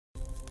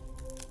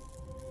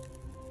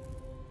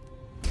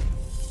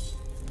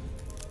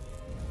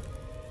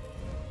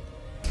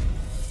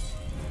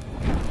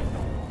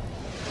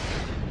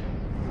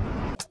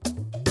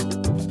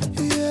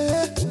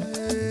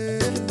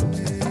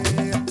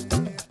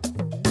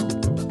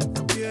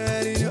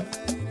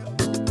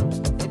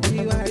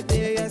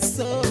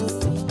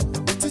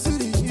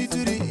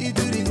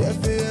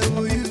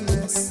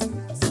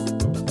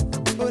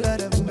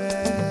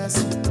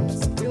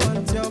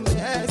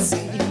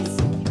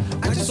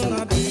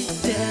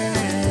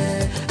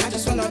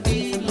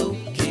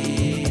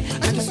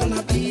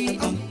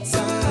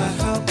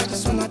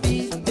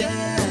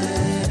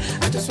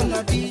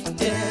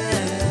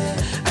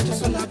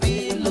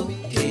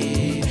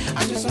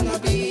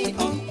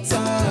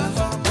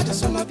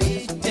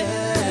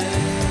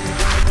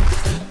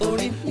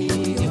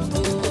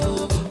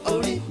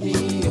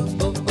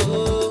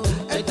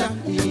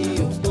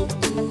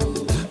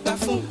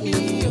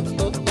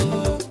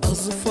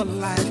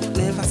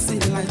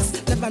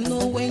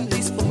doing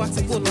this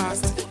poverty go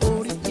last.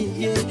 Ori mi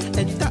ye,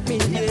 ẹ̀dá mi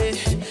ye.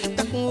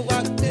 Dákun wá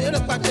gbèrè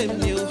pàdé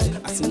mi o.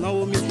 Àti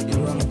náwó mi,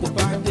 ìrọ̀rùn kò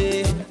bá dé.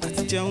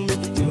 Àti jẹun mi,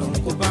 ìrọ̀rùn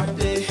kò bá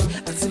dé.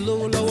 Àti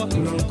lówó lọ́wọ́,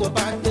 ìrọ̀rùn kò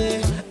bá dé.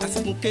 Àti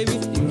gun kéwì,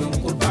 ìrọ̀rùn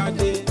kò bá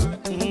dé.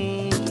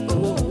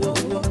 Owó owó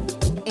owó.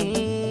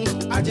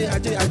 Ajé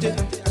ajé ajé.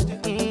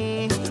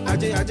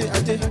 Ajé ajé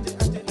ajé.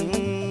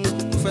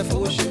 Mo fẹ́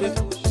fowó ṣeré.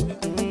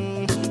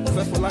 Mo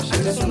fẹ́ fọlá ṣeré.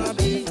 I just wanna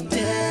be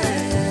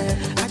there.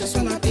 I just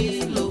wanna be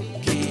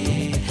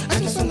low-key. I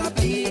just wanna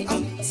be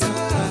on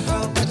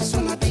top. I just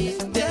wanna be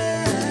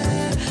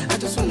there. I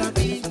just wanna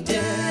be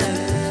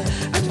there.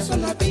 I just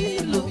wanna be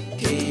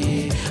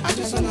low-key. I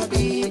just wanna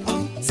be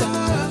on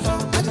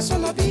top. I just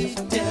wanna be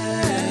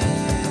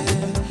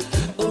there.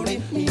 Ori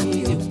mi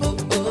oh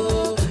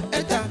oh,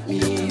 ẹ̀dá mi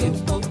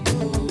oh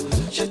oh,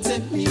 ṣètè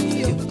mi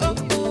oh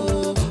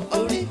oh,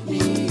 ori mi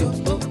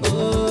oh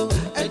oh,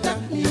 ẹ̀dá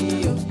mi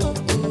oh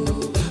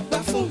oh, gbà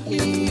fún mi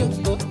oh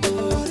oh.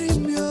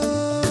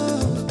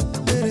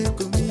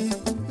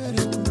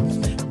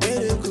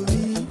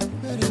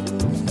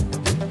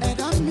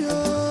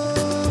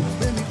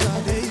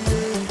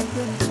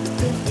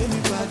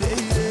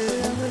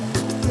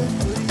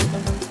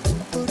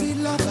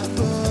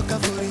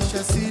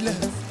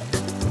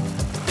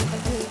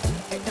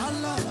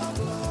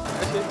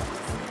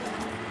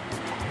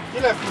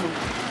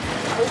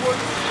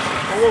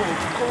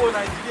 Owó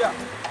Nàìjíríà.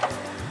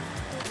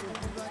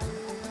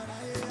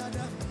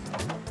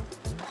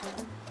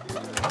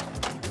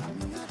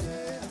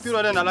 Tí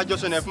lọ́dẹ̀ náà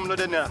lájọ́sọ ní ẹ̀fún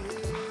lọ́dẹ̀ náà.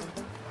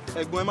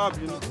 Ẹ̀gbọ́n ẹ má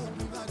bínú.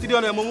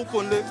 300 mo mú kò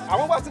nlé.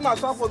 Àwọn bá tí màá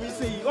ṣàpò mi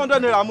sí yìí 100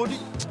 naira mo dí.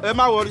 Ẹ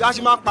má wọrí, a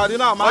ṣì máa pàdé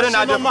náà. Máa ṣe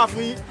nọ́mbà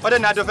fún yín. Ọdẹ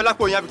náà dọ̀fẹ́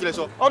lápò yín àbíkílẹ̀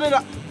sọ. Ọdẹ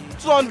náà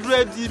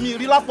 200 mi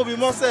rí lápò mi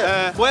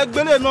mọ́sẹ̀. Bọ̀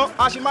ẹgbẹ́ lè ná,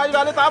 a ṣì máa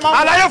ríra létà.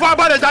 Àlàyé fún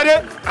abọ́dẹ̀ jáde.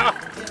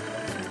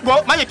 Bọ́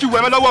má yẹ kí wù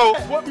ẹ́ mẹ́ lọ́wọ́ o.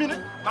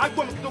 Máa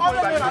gbọ́ mi kí tó kó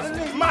ibà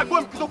yìí. Máa gbọ́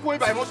mi kí tó kó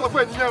ibà yìí. Mo sọ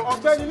fún ènìyàn o.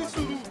 Ọ̀gbẹ́ni ní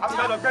sùúrù.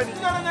 Àbíkálẹ̀ ọ̀gbẹ́ni.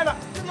 300 naira.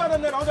 300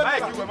 naira. Má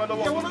yẹ kí wù ẹ́ mẹ́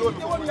lọ́wọ́.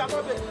 Èwo ni yàtọ̀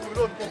bẹ̀?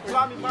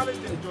 Láàmì má lè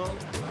tẹ̀ jọ.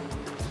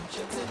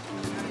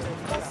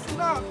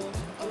 Náà,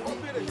 ó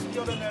bèrè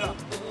 300 naira.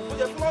 Ó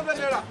jẹ́ 200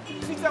 naira.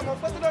 Ní tí a mọ̀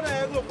pé 300 naira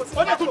ẹ̀rọ kò sí.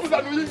 Ó ní tuntun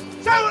dànù yìí.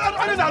 Ṣé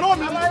ọdẹ náà lọ́wọ́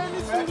mi? Aláyé ní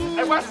sùúrù.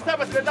 Ẹ̀wá sísẹ́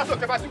bẹ̀sẹ̀ lè dásọ̀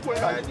kẹfà sí kó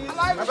ibà yìí.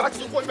 Ẹ̀wá ti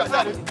kó ibà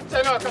jáde. Ṣé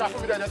iná kẹ́ra fún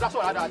mi dẹ̀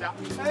dásọ̀ rà dáadáa?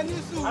 Ẹni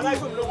sùúrù. Aláyé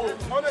kò lówó.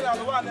 Ọdẹ náà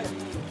ló wà lẹ̀.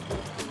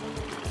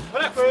 Ó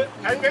lè pé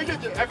ẹ̀yin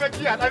méjèèjì ẹ̀fẹ́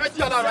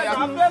kí alára yà.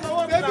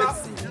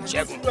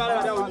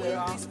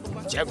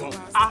 Ṣẹ́gun.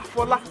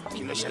 Fọlá.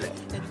 Kí ló ṣẹlẹ̀?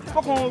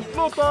 Fọkàn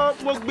lóòótọ́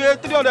mo gbé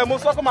 300 mo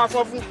sọ kó máa sọ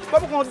fún.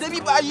 Fọkàn débí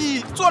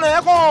báyìí 200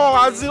 yẹn kàn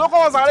àzì ó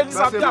kàn sàrẹ́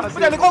disappear.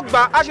 Bí ẹni kò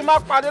gbà á ṣe máa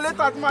pàdé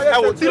létà tí máa yẹ. Ẹ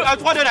wò tí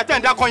ọdẹ náà tẹ̀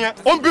ń dákọ yẹn.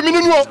 Ó ń bí mi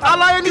nínú o.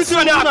 Aláyé ní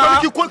sùúrù náà.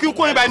 Kí n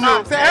kó ibà ẹni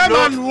o. Ẹ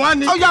máa lù wọ́n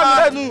ni. Ó yà mí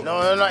lẹ́nu. No,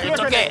 it's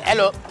okay.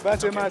 Hello. Bẹ́ẹ̀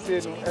ṣe máa ṣe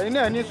nù. Ẹ̀yin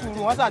náà ní sùúrù,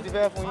 wọ́n ṣáà ti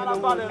fẹ́ fún yín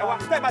lówó.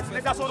 Tẹ́ bá ti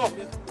lè dá sọ́dọ̀.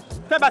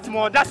 Tẹ́ bá ti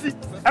mọ̀ dá sí.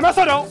 Ẹ má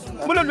sọ̀dọ̀.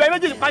 Mo lè lu ẹ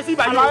méjèèjì pa sí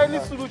ibà yìí. Aláyé ní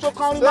sùúrù tó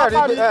kán rí máa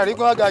pàdé. Ẹ̀rí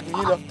kí wọ́n ga jù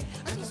yín lọ.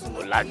 Mo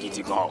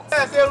lágídí gan.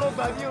 Ẹ ṣe irun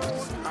gbàgbé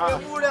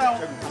ewúrẹ́ o.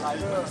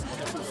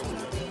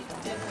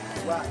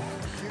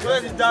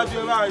 Bẹ́ẹ̀ ni dájú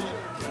ẹ máa yí.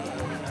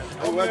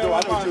 Ọwọ́ ẹjọ́ wa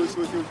náà ṣe.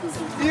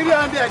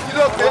 300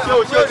 kìló pé ṣe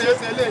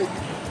ṣe lè.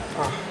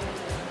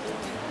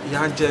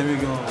 Ìyà ń jẹ mí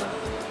gan-an.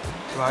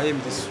 Ibrahim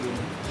ti sùn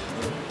mí.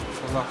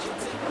 Fọlá.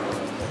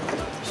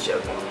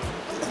 Ṣẹ́gun.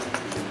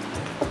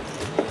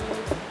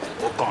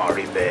 Ó kàn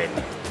rí bẹ́ẹ̀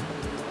ni.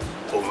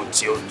 Ohun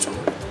tí ó tó,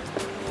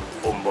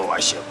 ó ń bọ̀ wá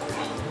ṣẹ́kù.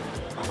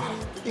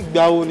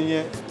 Ìgbà wo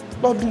nìyẹn?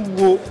 Lọ́dún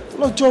wo?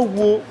 Lọ́jọ́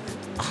wo?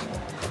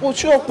 Mo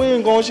sọ pé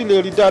nǹkan ṣì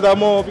lè rí dáadáa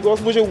mọ́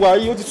because bó ṣe wà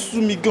yìí ó ti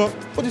sú mi gan.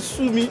 Ó ti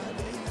sú mi.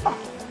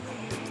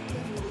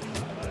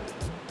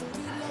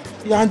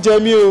 Ìyà ń jẹ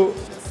mí o.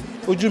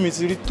 Ojú mi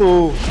ti rí tó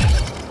o.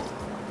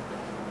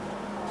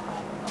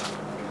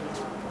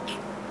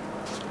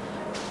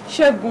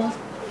 Ṣẹ́gun.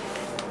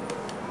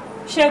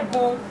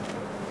 Ṣẹ́gun.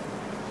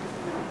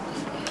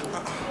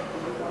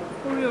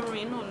 Orí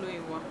orin náà ló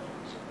ìwà.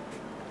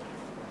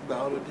 Gbà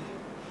ọ́ lóde.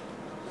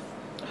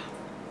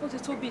 Ó ti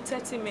tó bíi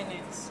 30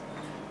 minutes.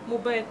 Mo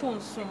bá ẹ tó ń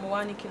sùn, mo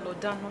wá ní kí n lọ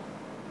dáná.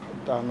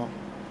 Dáná.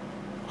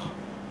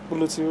 Bó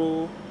ló ti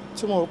rówó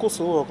tí mo rò kò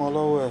sówó ọ̀kan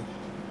lọ́wọ́ ẹ̀.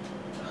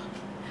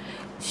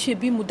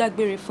 Ṣebí mo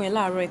dágbére fún ẹ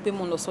láàárọ̀ ẹ pé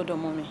mo ń lọ sọ́dọ̀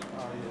ọmọ mi.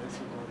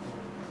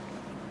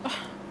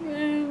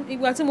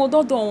 Ìgbà tí mo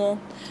dọ́dọ̀ wọn,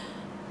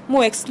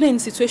 mo explain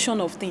situation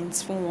of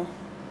things fún wọn.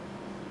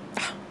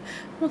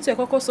 Wọ́n ti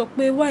kọ́kọ́ sọ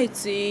pé why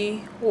tí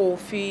o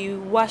fi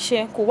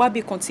wáṣẹ́ kó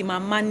wábì kan tí máa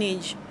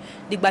manage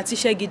dìgbà tí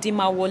iṣẹ́ gidi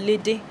máa wọlé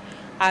dé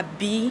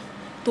àbí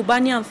tó bá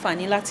ní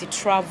àǹfààní láti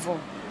travel.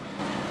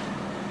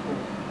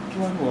 Kí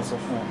wọ́n ní wọ́n sọ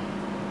fún ọ?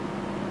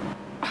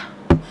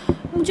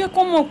 Mo jẹ́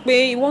kó mọ̀ pé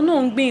ìwọ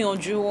náà ń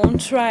gbìyànjú, ò ń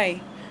try.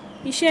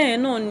 Iṣẹ́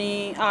yẹn náà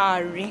ni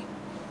ààrí.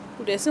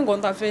 Kò dẹ̀ sí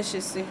nǹkan tá a fẹ́ ṣe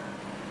sí.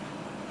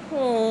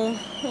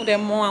 Ó dẹ̀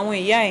mọ àwọn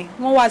ìyá ẹ̀.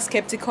 Wọ́n wà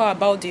skeptical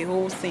about the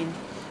whole thing.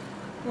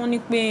 Wọ́n ní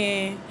pé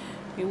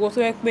ìwọ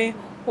tó yẹ pé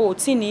o ò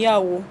tí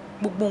níyàwó,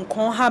 gbogbo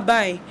nǹkan há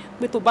báyìí,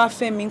 pé tó bá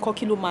fẹ́ mi ńkọ́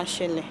kí ló máa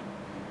ṣẹlẹ̀.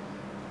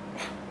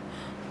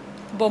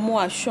 But mo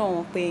assure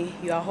wọn pé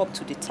you are up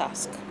to the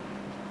task.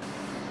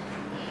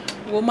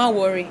 wo má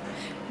worry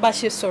bá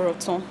ṣe sọ̀rọ̀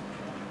tán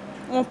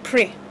wọ́n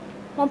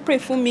pray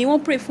fún mi wọ́n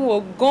pray fún ọ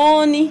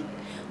gan ni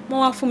wọ́n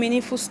wá fún mi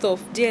ní foodstuff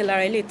díẹ̀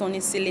lára ilé ìtàn ní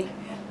sílé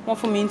wọ́n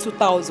fún mi ní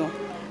 2000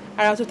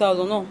 ara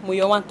 2000 náà mo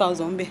yọ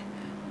 1000 bẹ́ẹ̀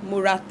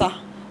mo ra ata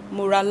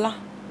mo ra lá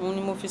òun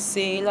ni mo fi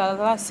ṣe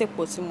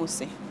lásèpọ̀ tí mo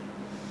ṣe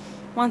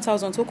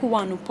 1000 tó kù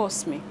wà nù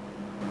purse mi.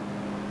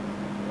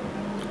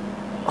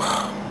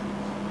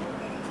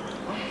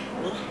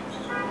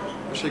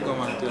 ó ṣe gan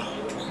máa dé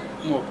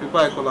mo ò pípa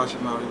ẹ̀kọ́ la ṣe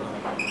máa rí lọ.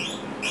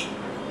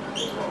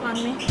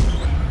 Àmín.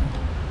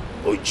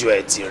 Ojú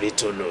ẹ ti rí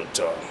tó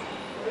lóòótọ́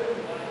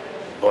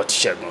but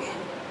Ṣẹ́gun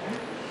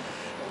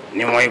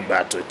níwọ̀n ìgbà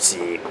tó ti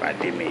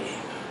pàdé mi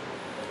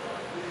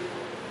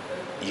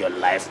your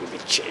life will be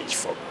changed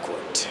for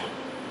good.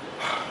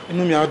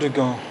 Inú mi á dùn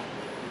gan.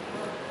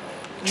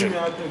 Inú mi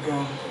á dùn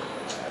gan.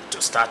 To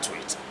start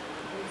with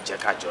jẹ́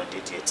ká jọ dé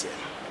díẹ̀ díẹ̀.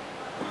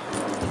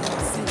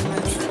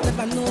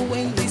 Never know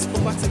when this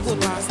poverty go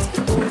last.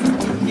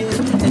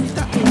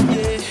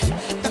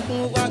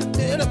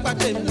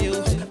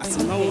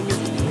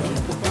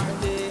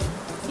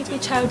 Keep a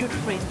childhood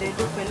friend there,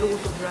 look when low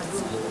to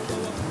Brazil.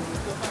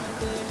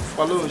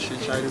 Follow she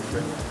childhood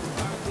friend.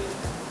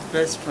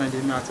 Best friend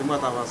in at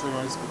what I was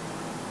secondary school.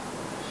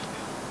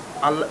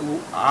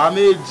 A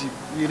méjì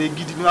ire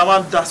gidi ni a máa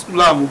ń dá school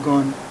àmú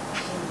gan ni.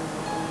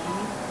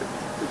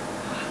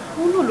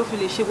 Wọ́n náà ló fi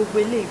lè ṣe gbogbo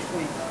eléyìí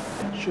fún ẹ.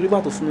 Ṣorí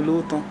bá tó fún mi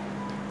lówó tán.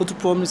 Ó tún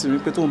promise mi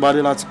pé tóun bá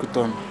dé láti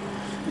Kútọ́nù.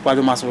 Nípa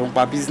jọ máa sọ̀rọ̀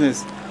nípa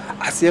business.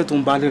 Àti ẹ̀ tó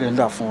ń bá lè rẹ̀ ń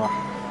dà fún wa.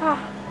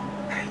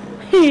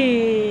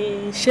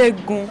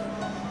 Ṣẹ́gun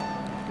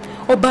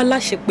ọba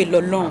aláṣepé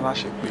lọ́lọ́run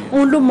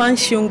òun ló máa ń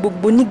ṣe ohun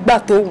gbogbo nígbà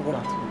tó wù.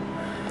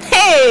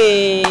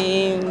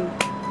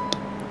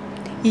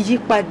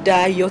 Ìyípadà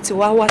ayọ̀ ti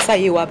wá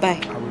sáyé wa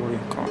báyìí.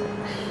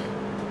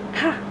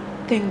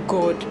 Thank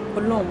God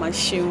Ọlọ́run máa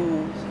ṣe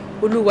òun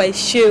Olúwa ẹ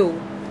ṣé o.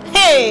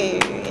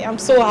 I'm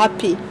so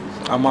happy.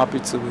 I'm happy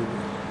too,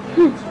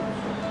 baby.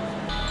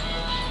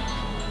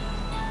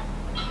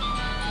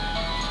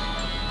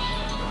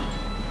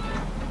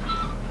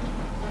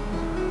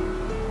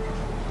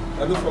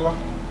 Hello, Fola.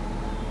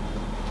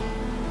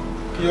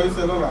 Kí yọ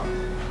ìṣẹ́ lọ́la.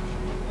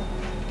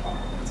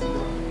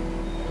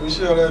 Kò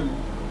ṣe ọ̀rẹ́ mi.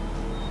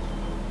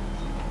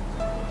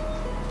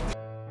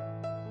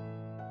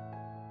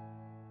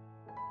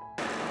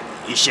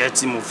 Iṣẹ́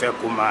tí mo fẹ́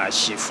kó máa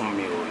ṣe fún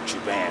mi ò jù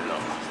bẹ́ẹ̀ lọ.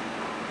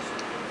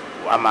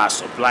 Wàá máa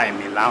supply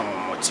mi láwọn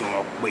ọmọ tí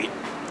wọ́n pé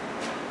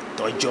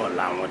tọ́jọ́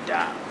làwọn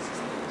dá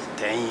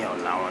tẹ́yìn ọ̀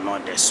làwọn náà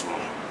dẹ̀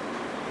sùn.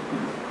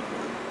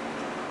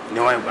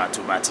 Níwọ̀n ìgbà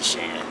tó bá ti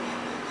ṣe yẹn.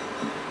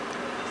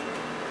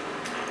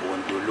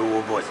 Òǹdó lówó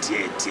bọ̀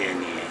díẹ̀díẹ̀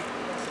nìyẹn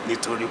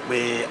nítorí pé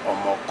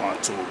ọmọ kan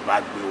tó bá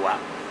gbé wá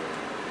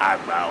á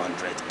gba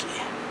 100k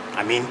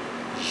I mean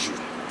you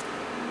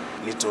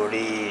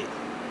nítorí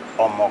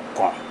ọmọ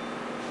kan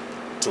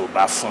tó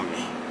bá fún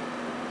mi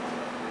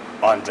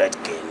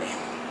 100k ni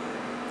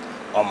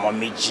ọmọ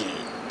méjì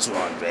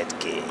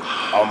 200k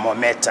ọmọ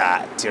mẹ́ta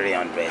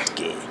 300k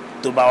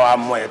tó bá wá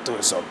mú ẹ tó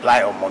supply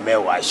ọmọ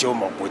mẹ́wàá ṣé o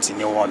mọ̀ pé ó ti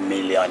ní 1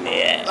 million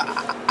nìyẹn.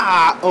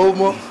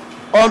 Ọmọ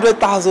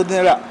 100,000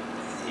 naira.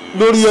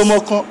 Lórí ọmọ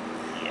kan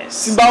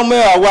tí bá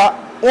mẹ́wàá wá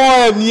wọ́n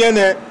ẹ̀ ní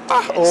ẹ̀nẹ̀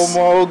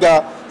ọmọ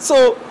ọ̀gá so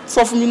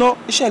sọ fún mi náà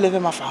iṣẹ́ ilẹ̀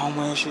fẹ́ máa fà àwọn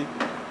ọmọ yẹn ṣe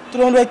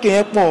 300k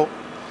yẹn pọ̀.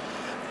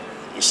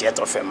 Iṣẹ́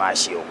tó fẹ́ máa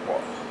ṣe ò pọ̀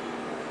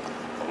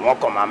wọ́n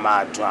kàn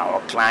máa dùn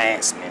àwọn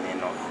clients mi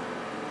nínú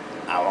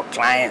àwọn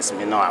clients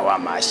mi náà àwa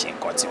máa ṣe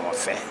nǹkan tí wọ́n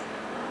fẹ́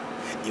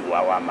ìwà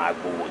wa máa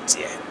gbowó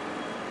tiẹ̀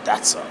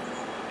that's all.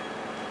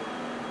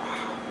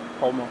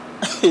 Ọmọ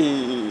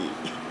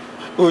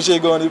o ṣe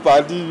gan ni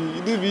pàdé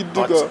inú mi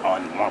dùn gan. but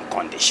on one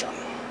condition.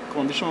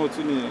 Condition o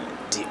tún nìyẹn.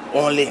 The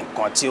only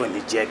nǹkan tí ò ní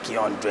jẹ́ kí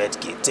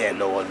 100k tẹ̀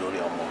lọ́wọ́ lórí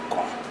ọmọ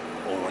kan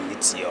òun ní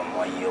tí ọmọ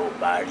yẹn ò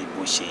bá rí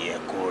bó ṣe yẹ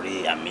kó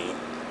rí àmì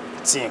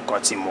tí nǹkan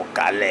tí mo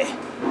kálẹ̀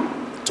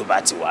tó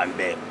bá ti wà ń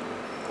bẹ̀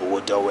owó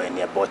dọ́wọ́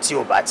ẹni ẹ̀bọ tí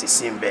ò bá ti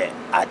sí ń bẹ̀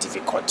á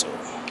difficult o.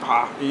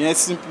 Ìyẹn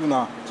simple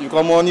na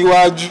kíkọ́ mọ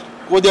níwájú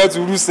kó jẹ́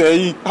tùrú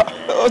sẹ́yìn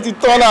ó ti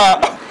tọ́ náà.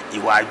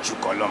 Iwájú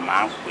kan ló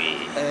máa ń pè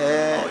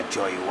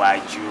ọjọ́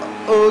iwájú.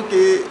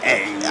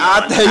 ẹ̀yìn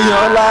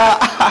àtẹ̀yìnọ́lá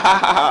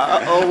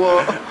ọwọ́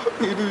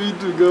inú mi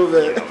dùn gan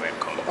bẹ́ẹ̀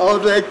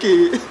 100k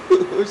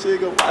ó ṣe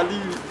gan pálí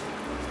mi.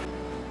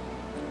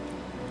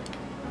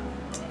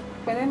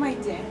 Pẹ̀lẹ́ máa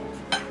jẹ́.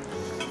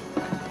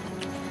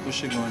 Ó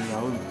ṣe gan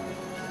ìyàwó mi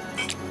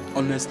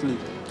honestly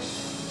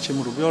ṣe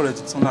mo rò bí ọ̀rẹ́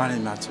tuntun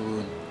láàrin mi àti owó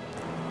mi.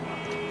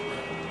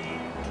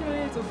 Kí ló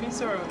dé tó fi ń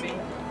sọ̀rọ̀ bẹ́ẹ̀?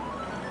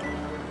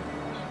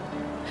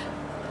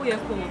 Ó yẹ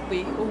kó mọ̀ pé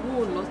owó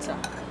ò lọ́tà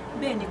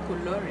bẹ́ẹ̀ ni kò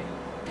lọ́rẹ̀ẹ́.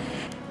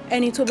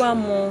 Ẹni tó bá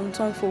mọ ohun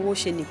tó ń fowó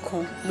ṣe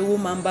nìkan lówó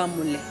máa ń bá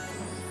múlẹ̀.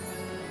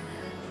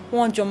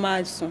 Wọ́n jọ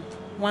máa sùn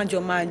wọ́n á jọ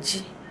máa jí.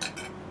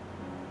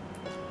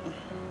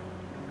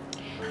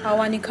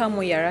 Àwa ní ká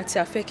mọ yàrá tí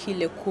a fẹ́ kí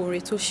ilẹ̀ kóore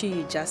tó ṣì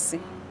yìí já sí.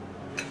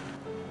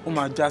 Ó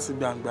máa já sí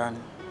gbangba ni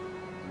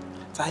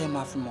táyé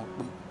máa fi mọ̀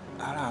pé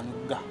ara àánú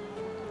gbà.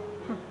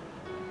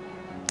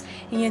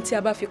 Ìyẹn tí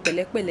a bá fi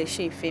pẹ̀lẹ́pẹ̀lẹ́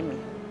ṣe ìfẹ́ mi.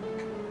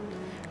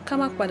 Ká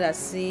má padà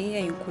sí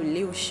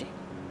ẹ̀yìnkùlé òṣì.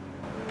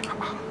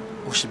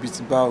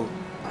 Oshibitibao.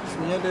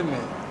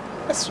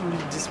 Let's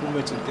leave this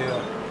moment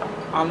together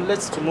and let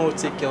tomorrow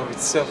take care of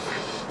itself.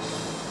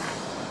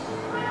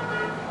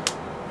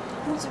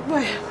 What's it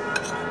boy?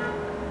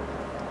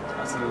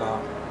 That's a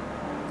lot.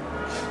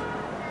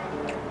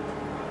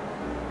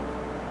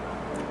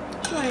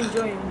 Should I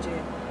enjoy him,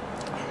 Jay?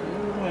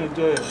 I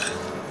enjoy it.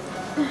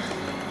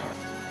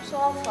 So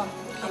how far?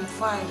 I'm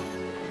fine.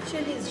 Ṣé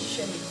Liz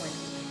jíṣẹ́ mi fún ẹ?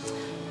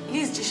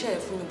 Liz jíṣẹ́ ẹ̀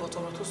fún mi, but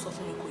ọ̀rọ̀ tó sọ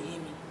fún mi kò yé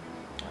mi.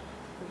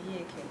 Kò yé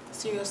ẹ kẹ́.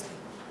 Seriously.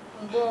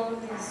 Ǹgbọ́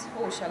Liz,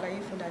 ó ṣàlàyé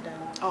fún dáadáa.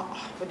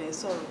 Ó dẹ̀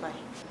sọ̀rọ̀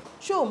báyìí.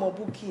 Ṣé o mọ̀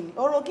Bukky ni?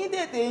 Ọ̀rọ̀ kí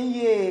tètè ń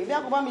yé bí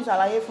a kò bá mi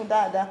ṣàlàyé fún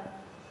dáadáa.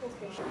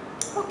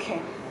 Okay.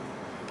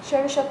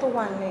 Ṣé iṣẹ́ tó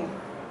wà nílẹ̀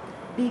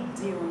big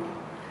deal ni?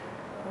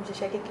 Mo ń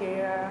ṣiṣẹ́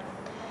kékeré rárá.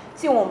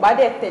 Tí wọ́n bá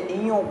dẹ̀ tẹ̀lé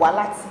yàn wá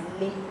láti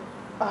ilé,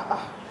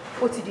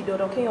 ó ti di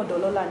dandan kéèyàn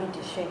dọ̀lọ́lá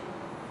nídìí iṣẹ́.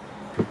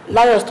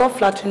 Láyọ̀ stop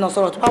flattery náà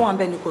sọ̀rọ̀ tó bá wà ń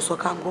bẹ̀ ni kò sọ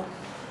ká gbọ́.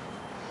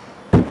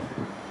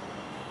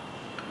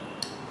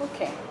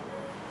 Okay.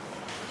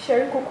 Ṣé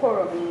rí kókó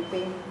ọ̀rọ̀ mi ni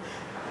pé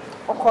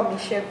ọkọ mi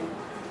Ṣẹ́gun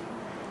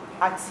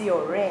àti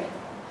ọ̀rẹ́ ẹ̀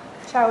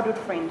childhood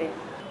friend ẹ̀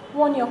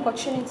wọ́n ní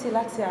opportunity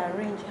láti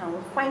arrange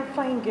àwọn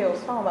fine girls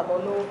fáwọn bàbá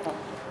olówó kan.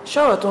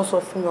 Ṣọ́rọ̀ tó ń sọ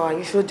fún mi wà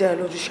yìí ṣó dẹ́ ẹ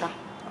lójú ṣá.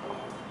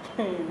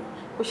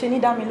 Kò ṣe ní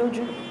dá mi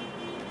lójú.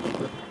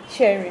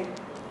 Ṣé rí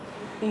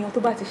èèyàn tó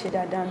bá ti ṣe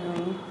dáadáa nù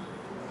yín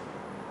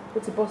ó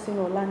ti bọ́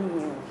sínú ọlá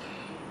nìyẹn o.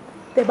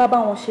 Tẹ́ bá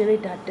wọn ṣeré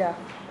dáadáa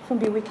fún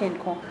bíi weekend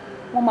kan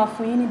wọ́n máa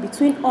fún yín ní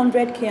between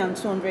 100k and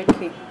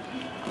 200k.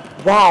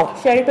 Wow.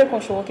 Ṣé rí pé kò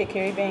ṣòwò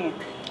kékeré bẹ́ẹ̀ yẹn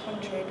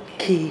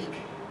 100k.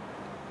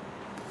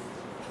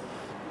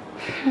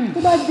 Tó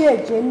bá dé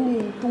ẹ̀jẹ̀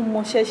lè tó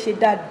mọṣẹ́ ṣe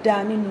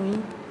dáadáa nínú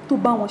yín tó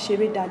bá wọn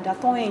ṣeré dáadáa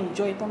tán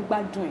enjoy tán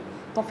gbádùn ẹ̀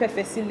tán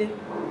fẹ́fẹ́ sílé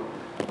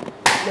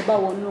lè bá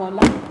wọnú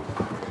ọlá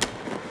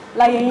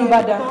láyé yín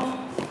bá dáa.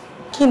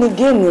 Kí ni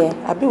géèmù yẹn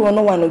àbí ìwọ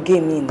náà wà nù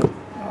géèmù yìí ni?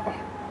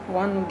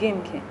 Wà nù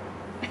géèmù kẹ.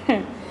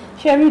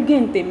 Ṣé rí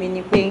géèmù tèmi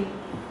ni pé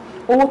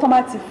owó tó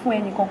bá ti fún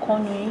ẹnì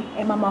kankan nu yín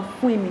ẹ máa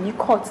fún èmi ní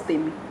court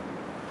tèmi.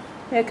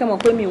 Ẹ kẹ́ mọ̀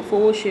pé mi ò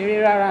fowó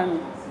ṣeré rárá mi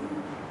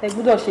ẹ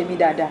gbọ́dọ̀ ṣe mí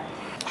dáadáa.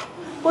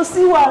 Kò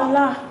sí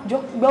wàhálà jọ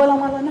gbẹ́ ọlá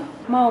máa lọ́nà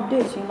máa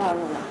update yín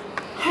láàárọ̀ wa.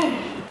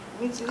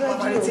 Mi ti rẹ́jú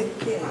o.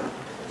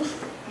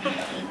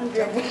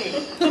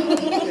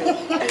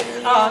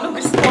 No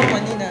be small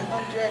money na.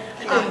 100k.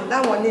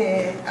 That one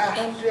eh.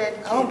 100k.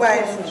 I won't buy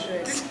it.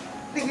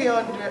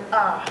 300.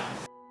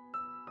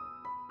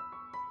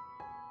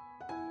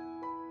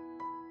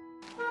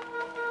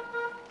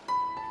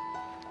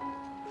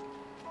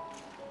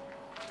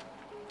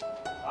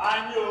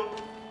 Anyo.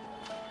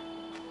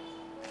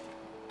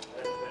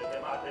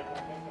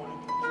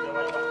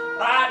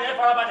 Tani ẹ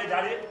farabalẹ̀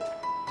jàre.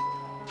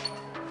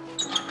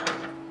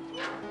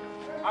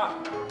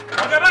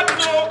 Ọ̀gá má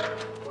bínú o.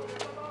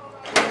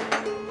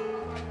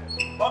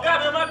 Ọ̀gá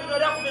mi má bínú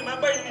ọ̀dàkùn mi máa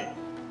gbẹ́ yìí ni.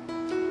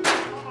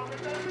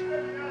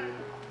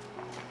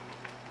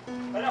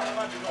 Ọ̀dàkùn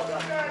má bínú ọ̀gá.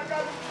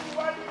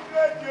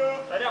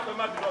 Ọ̀dàkùn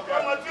má bínú ọ̀gá.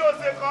 Ọmọ tí o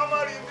ṣe kàn ọmọ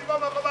rí ti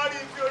bọ́mọ kọ́ bá rí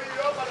ti orí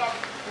rẹ̀ ó padà kú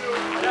sí o.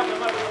 Ọ̀dàkùn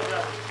má bínú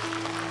ọ̀gá.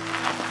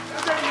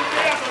 Ẹgbẹ́ yìí ní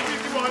yàtọ̀ sí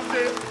tí wọ́n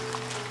ṣe.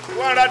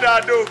 Wọ́n rádà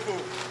àdóòfò.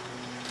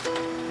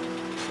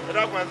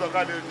 Ọ̀dàkùn ẹ̀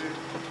sọ̀kalẹ̀ òde.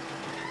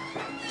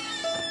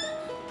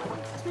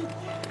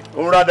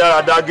 Òun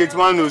rádaràda gate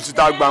man ò sì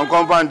ta gbà ń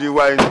compound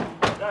wa ẹni.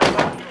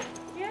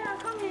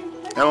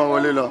 Ẹ̀wọ̀n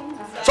wọlé lọ.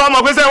 Sọ ọmọ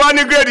pé sẹ́ wá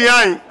ní gírèdì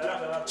yàn yín.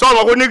 Sọ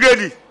ọmọ kó ní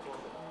gírèdì.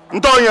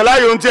 Ntọ́ yàn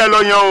láyé ohun tí ẹ lọ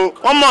yan o.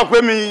 Wọ́n mọ̀ pé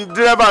mi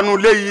dírẹ́bà nù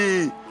lé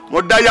yìí.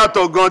 Mo dá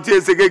yàtọ̀ gan tí ẹ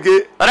ṣe kéke.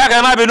 Ọ̀dà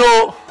kan má bínú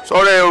o.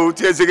 Sọ̀rọ̀ ẹ o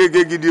tí ẹ ṣe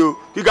kéke gidi o.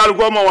 Kí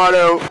kálukú ọmọ wa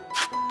rẹ o.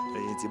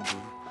 Ẹyin ti burú.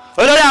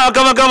 Olórí àwọn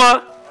kọ́mọkọ́mọ.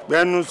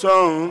 Gbẹnu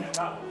sọ́hún.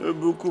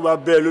 Ebúkú bá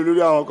bẹ́ẹ̀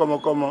lórí àwọn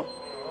kọ́mọkọ́mọ.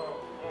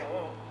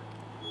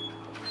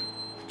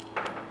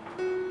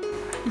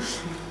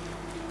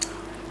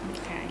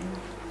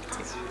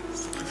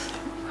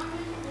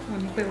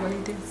 Pé wọlé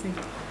dé sí.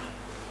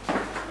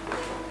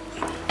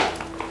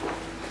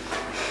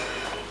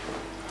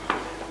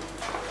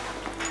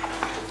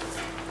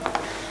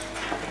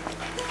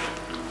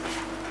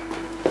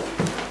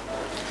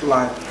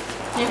 Like,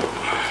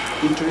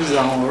 introduce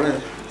àwọn ọ̀rẹ́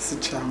sí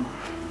chairman.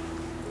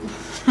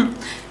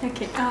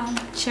 Okay,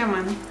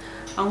 chairman,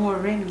 àwọn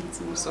ọ̀rẹ́ mi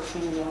tí mo sọ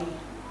fún wọn.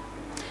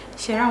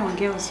 Ṣé ra àwọn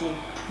girls yẹn,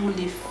 mo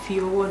lè fi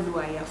ọwọ́ lu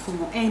àyà fún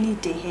wọn any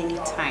day,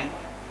 anytime.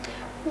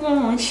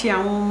 Wọ́n ń ṣe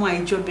àwọn ọmọ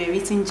àìjọbẹ̀rí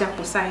tí ń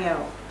jápọ̀ sáyà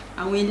o.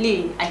 Àwọn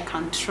eléyìí, I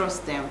can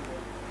trust them.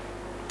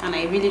 And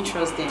I really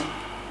trust them.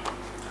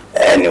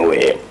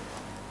 Anyway,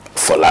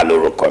 Fọlá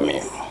lórúkọ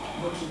mi.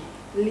 Okay,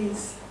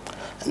 Liz.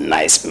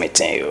 Nice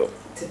meeting you.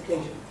 It's a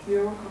pleasure.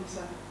 You're welcome,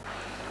 sir.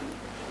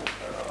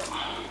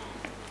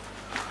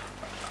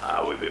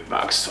 I will be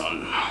back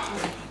soon.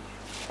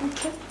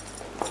 Okay.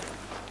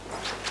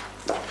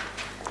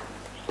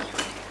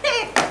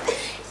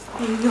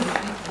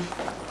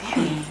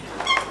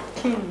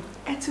 King,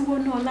 ẹ ti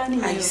wọnú ọlá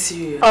nìyẹn. Are you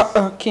serious?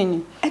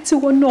 King, ẹ ti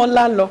wọnú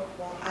ọlá lọ.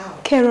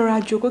 Kẹ́ rọra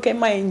jókòó kẹ́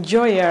máa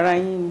enjoy ara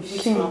yín.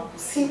 King.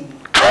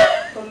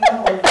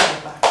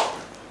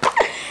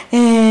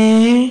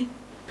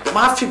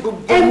 máa fi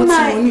gbogbo ohun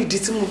tí mo ní ìdí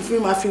tí mo fi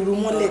máa fi ru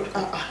mọ́lẹ̀.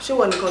 Ṣé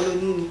wọ́n nìkan ló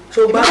ní ni? Ṣé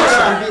o gbá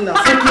ṣàbí náà?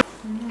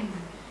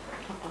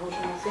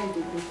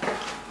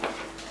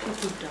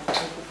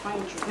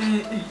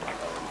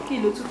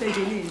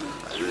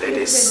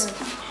 Ladies,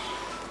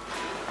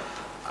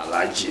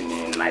 Alhaji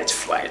ní night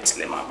flight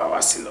lè máa bá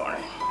wa sí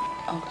Ìlọrin.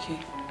 Okay.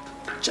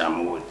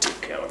 Jam will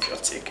take care of your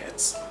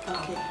tickets.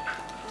 Okay.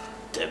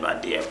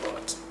 Teba the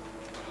airport.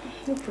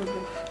 No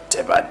problem.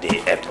 Teba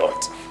the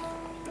airport.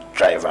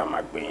 Driver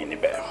máa gbé yín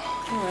níbẹ̀.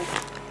 All right.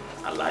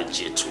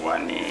 Alhaji tún wá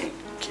ní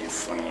kí n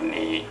fún yín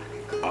ní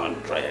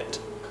 100,000.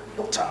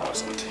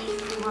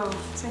 Wow,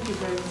 thank you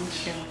very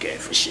much. Kẹ́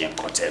fi ṣe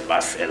nǹkan tẹ́ bá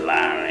fẹ́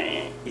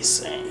láàrin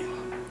ìsìn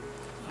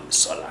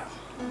Sọ́lá.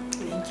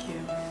 Thank you.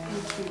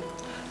 Thank you.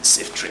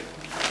 Safe trip.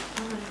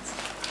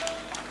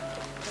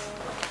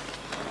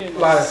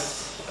 Láyọ̀,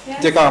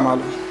 jẹ́ ká máa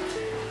lọ.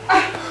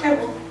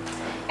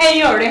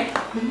 Ẹ̀yin ọ̀rẹ́,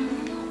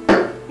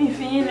 mi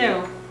fi yín lẹ̀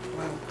o.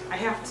 I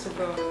have to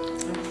go.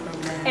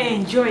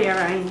 Enjoy your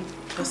ride.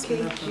 Okay,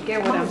 you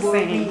get what I'm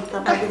saying?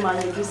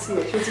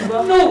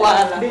 No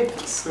wahala.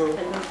 So,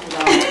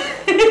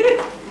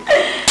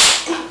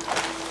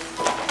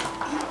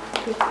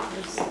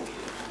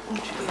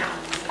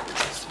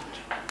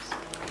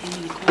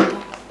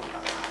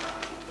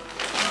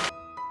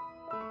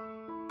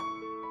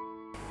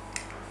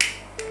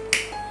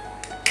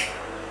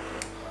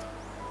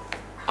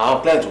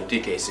 Our clients will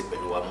take a seat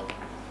pẹ̀lú wa mọ́.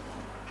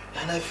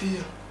 And I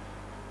feel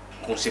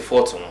Kò sí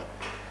fault wọn.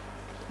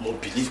 Mo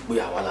believe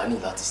pé àwa la ní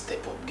láti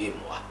step up game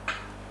wa.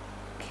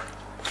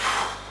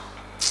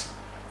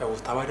 Ẹ wò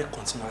tá bá dé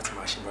continue láti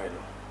máa ṣe báyìí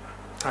lọ.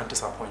 Time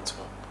disappoint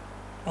wọn.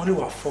 Only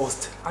we are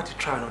forced to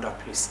try another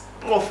place.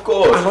 Of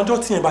course. And ọjọ́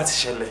tí yẹn bá ti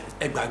ṣẹlẹ̀,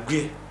 ẹ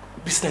gbàgbé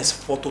business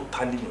for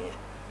totally nìyẹn.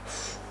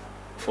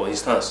 For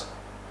instance,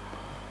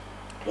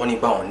 wọ́n ní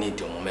báwọn ní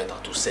ìdí ọmọ mẹ́ta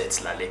tó set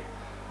lálẹ́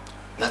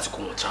láti kó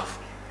wọn travel.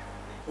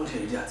 Wọ́n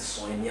lè rí àti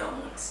san ẹni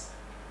amount.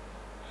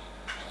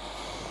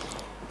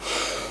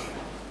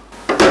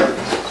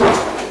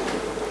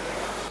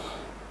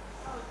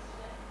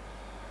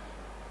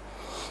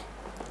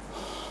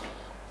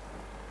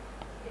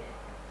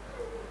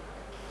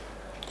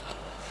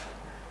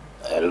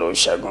 Hello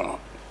Ṣẹ́gun,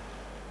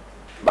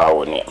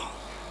 báwo ni?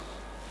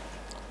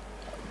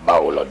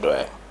 Báwo lọ́dọ̀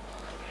ẹ?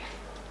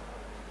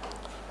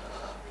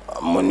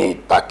 Mo ní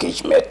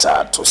package mẹ́ta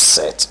tó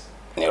set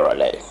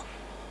nírọ̀lẹ́.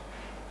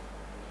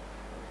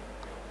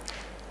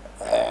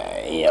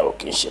 Ìyẹn ò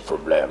kì í ṣe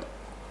problem.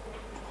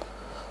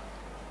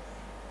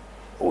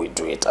 We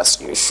do it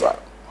as usual.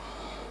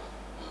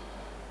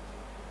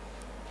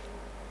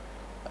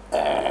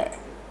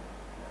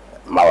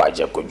 Má wá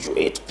jẹ́ kó ju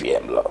 8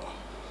 p.m. lọ.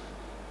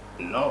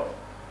 No,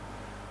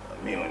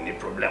 mi ò ní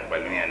problem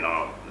pẹ̀lú yẹn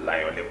náà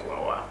láyọ̀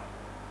lẹ́kọ̀ọ́ wa.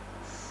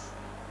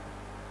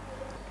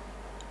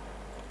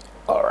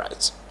 All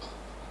right.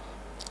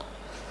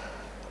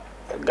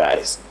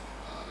 Guys,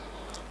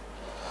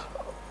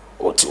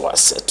 ó ti wá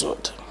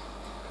settled.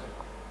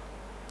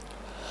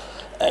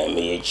 Ẹ̀yin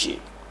méjèèjì,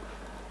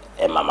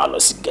 ẹ máa máa lọ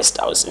sí guest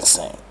house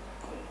nsìn.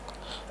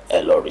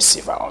 Ẹ lọ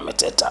receive àwọn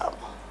mẹ́tẹ̀ẹ̀ta.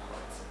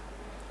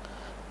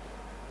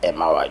 Ẹ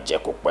máa wá jẹ́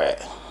kó pẹ́.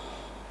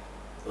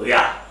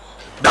 Oya,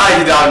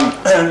 dáì dànù.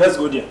 Let's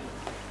go there.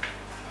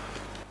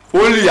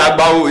 Only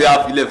agbawo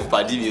ya filẹ̀ fún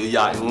pàdé mi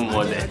oya ìwú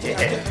mọ́lẹ̀.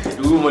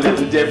 Ìwú mọ́lẹ̀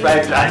tó jẹ́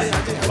fried rice.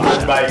 Wàá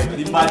gba ìlú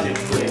ní bàjẹ́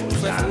fún ẹ̀.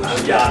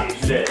 Oya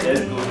ilẹ̀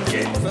let's go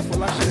there.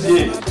 Ṣé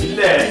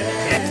ilẹ̀?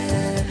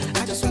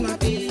 I just wanna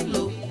be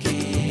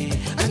low-key.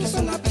 I just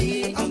wanna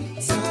be on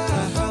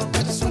top.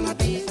 I just wanna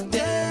be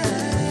there.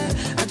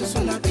 I just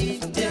wanna be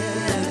there.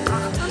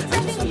 I'm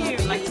telling you,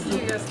 like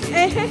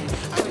seriously.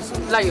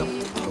 Láyọ̀,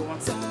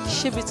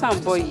 ṣébi tá à ń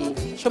bọ̀ yìí,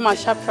 ṣó máa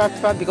ṣá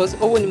pàápàá because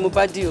owó ni mo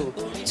bá dé o.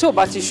 Tí o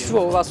bá ti ṣú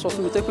ọ wá sọ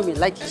fún mi tó pé mi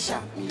láìkì ṣá.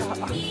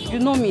 You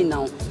know me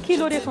now. Kí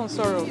ló dé tó ń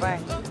sọ̀rọ̀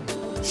báyìí?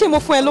 Ṣé mo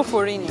fún ẹ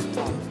lóforí ni?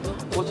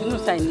 But you know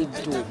say I need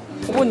dough.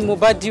 Owó ni mo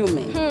bá dé o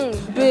mẹ́.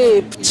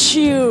 Babe,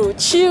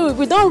 chill.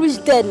 We don't reach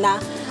there now.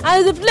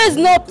 And the place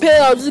no pay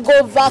us, we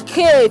go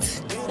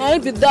vacate. Na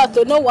it be that,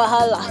 no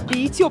wahala.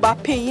 Èyí tí o bá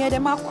pay yẹn dẹ̀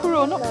máa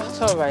kúrò náà.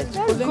 It's alright.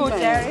 Let's go,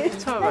 Jerry.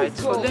 It's alright.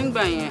 Kò lè ń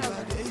gbà yẹn.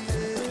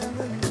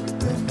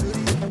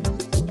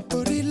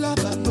 Orí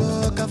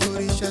lábàbọ̀ ká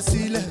forí ṣe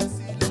sílẹ̀.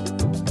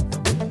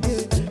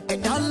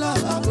 Ẹ̀dá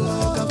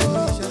lábàbọ̀ ká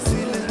forí ṣe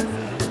sílẹ̀.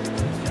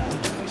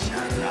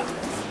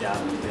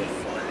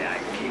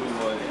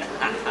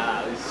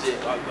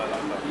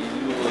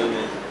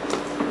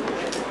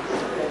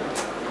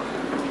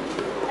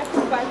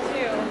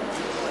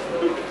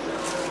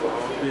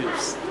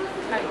 Babes.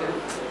 Hi, girl.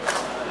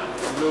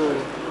 Hello.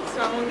 So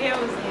àwọn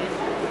girls yẹn.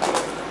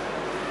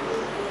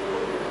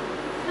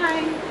 Hi.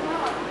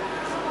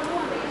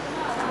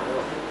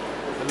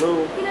 Hello.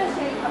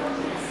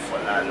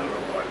 Fọlá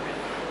lórúkọ mi.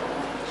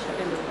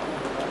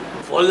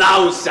 Fọlá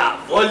òòṣà,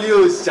 fọ́lí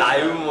òòṣà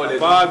ìwú mọ́lẹ̀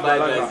tó Bá fried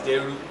àgbàlagbà. rice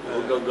kẹrù. Ó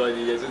gangan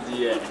nìyẹn tó ti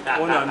yẹ.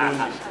 Wọ́n náà ló ń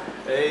lè.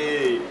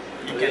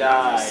 Oya,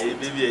 èyí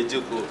bíbí ẹ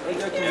jókòó. Ẹ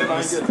jẹ́ kí n bá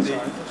ń jẹ́ ti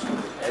ṣáà.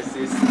 Ẹ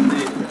ṣe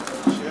sílé.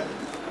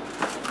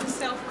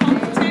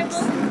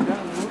 Self-comfortable.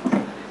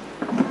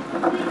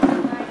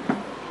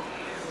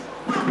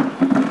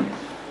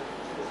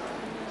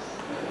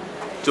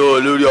 so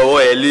lórí ọwọ́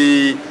ẹ lé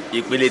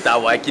ìpele ta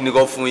wà kí ni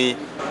kò fún yín.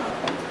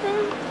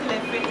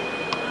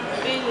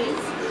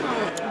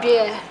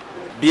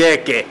 bí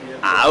ẹ̀kẹ́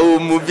àwọn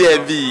ọmọ bí ẹ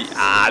bí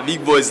big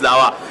boys la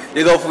wà ní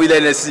kò fún ilé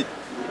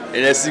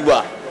ẹnẹsì wà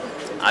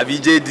àbí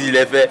jd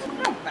lẹ́fẹ́.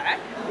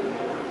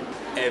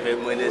 ẹ fẹ́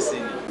mú ẹnẹsì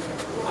ni.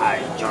 I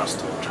just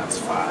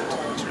transferred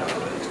 300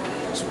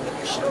 to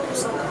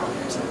Shell's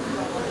account.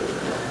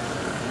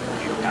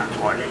 You can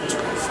call it to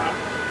confirm.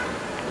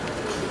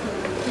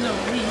 No,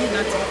 we need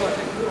not to call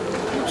it.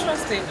 You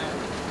trust it now.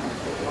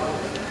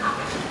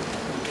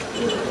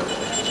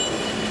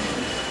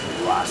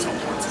 You are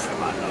supposed to feel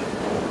love,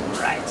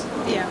 right?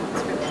 Yeah,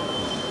 it's good.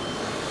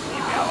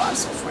 Maybe I was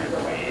afraid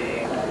of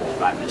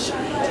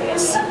vanishing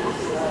this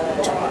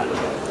to my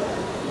love.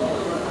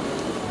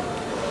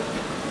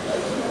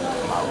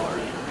 My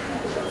worry.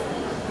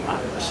 My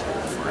mission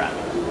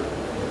forever.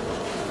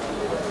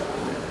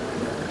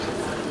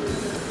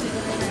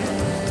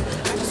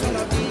 I just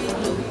wanna be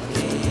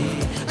okay.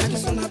 I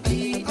just wanna be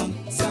on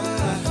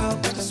top.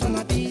 I just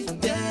wanna be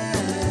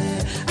there.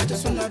 I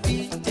just wanna be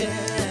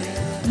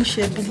there. You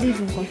should believe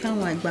in nǹkan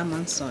táwọn àgbà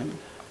máa ń sọ ni.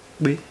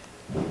 Pé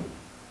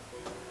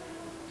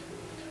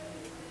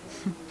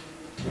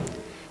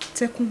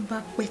tẹ́kún bá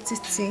pẹ́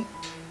títí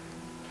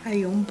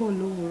ayọ̀ ń bọ̀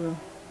lówùúrọ̀.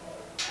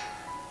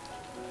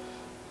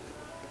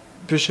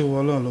 bí ó ṣe wọ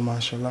Ọlọ́run ló máa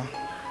ṣọlá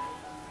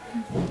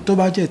tó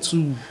bá jẹ́ tú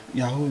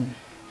ìyàwó mi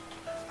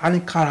a ní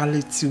kára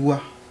lè ti wá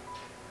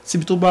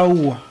síbi tó bá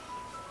wù wá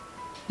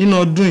nínú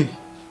ọdún yìí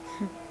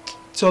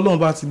tí Ọlọ́run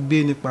bá ti gbé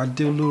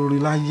nípàdé olóore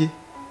láyé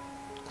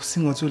kò sí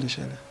nǹkan tí ó lè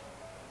ṣẹlẹ̀.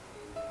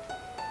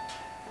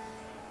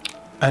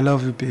 I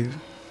love you, babe.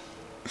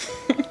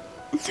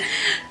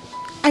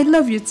 I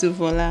love you too,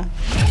 Fola.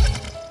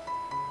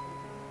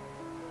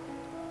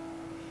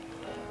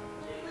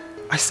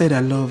 I said I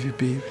love you,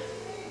 babe.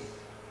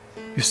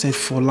 You said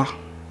Fola.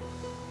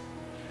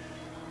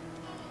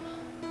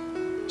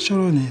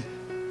 Ṣọ́rọ̀ ni.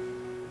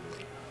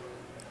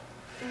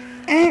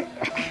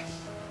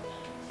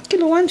 Kí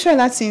ló wá ń try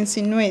láti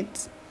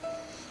insinuate?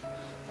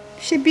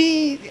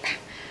 Ṣebí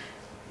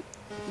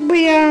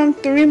bóyá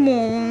torí mo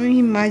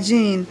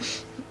imagine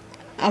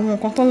àwọn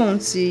nǹkan t'Ọlọ́run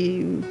ti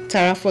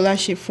tara Fola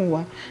ṣe fún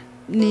wa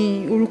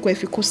ni orúkọ ẹ̀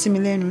fi kó sí mi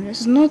lẹ́nu.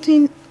 There's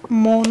nothing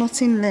more,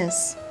 nothing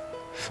less.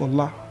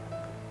 Fola.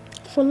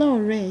 Fola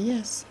ọ̀rẹ́,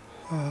 yes.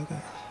 Oh, okay.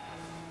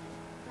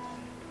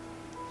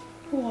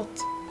 What?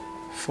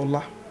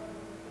 Fola.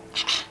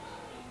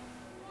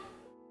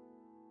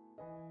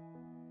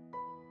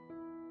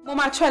 Mo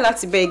máa try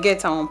láti bẹ́ẹ̀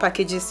get àwọn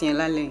packages yẹn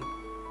lálẹ́ yìí.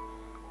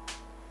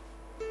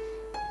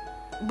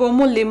 But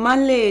mo lè má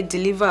lè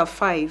deliver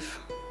 5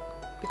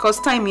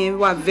 because time yẹn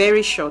wà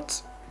very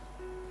short.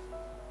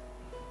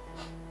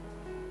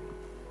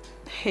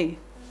 Hey.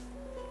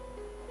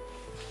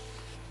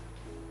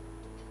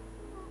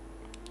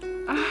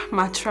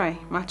 Ma try.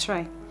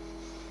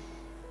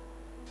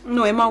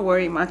 No, ẹ má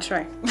worry, ma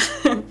try.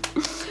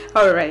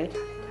 All right,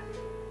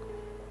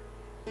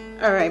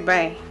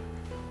 bye.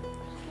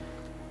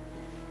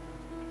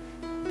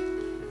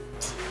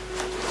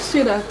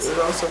 See that?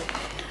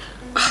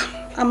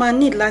 I might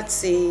need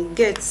láti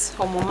get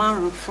ọmọ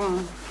márùn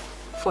fún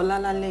Fola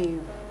lálẹ́ yìí.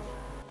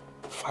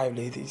 5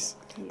 ladies.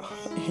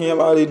 Ìyẹn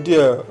máa rí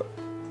díẹ̀.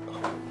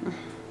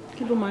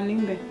 Kí ló máa lé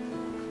ń bẹ̀?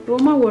 Ro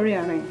má worry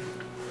ara ẹ̀.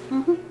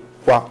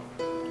 Wà.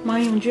 Máa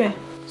yanjú ẹ̀.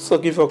 Sọ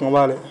kí fọkàn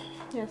balẹ̀.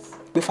 Yes.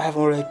 Pé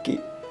 500k.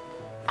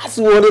 A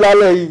ti wọlé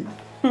lálẹ́ yìí.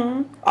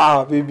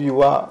 Baby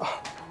wa.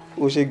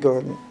 Ó ṣe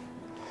gan ni.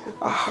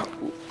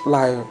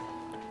 Láyọ̀.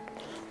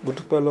 Mo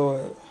dúpẹ́ lọ́wọ́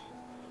ẹ.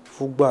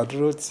 Fún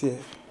gbàdúró tiẹ̀.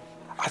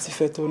 Àti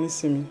fẹ́ tó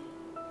nísinmi.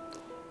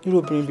 Irú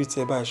obìnrin bíi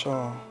tiẹ̀ báyìí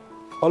ṣọ́ràn.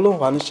 Ọlọ́run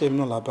wà níṣẹ́ mi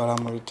náà lábára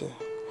mọ́ rí jẹ.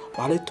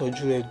 Wà á lè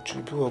tọ́jú ẹ jù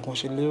bí ọgbọ́n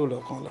ṣe lérò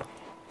lọ́kàn lọ.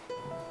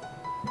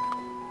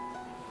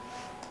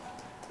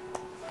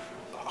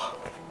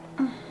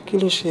 Kí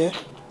ló ṣe ẹ́?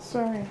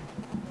 Sorry.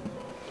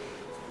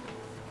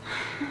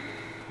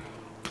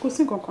 Kò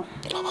sí nǹkankan.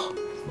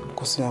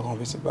 Kò sí nǹkan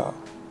bí ti bá a.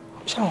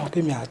 Ṣé àwọn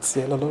kémi àti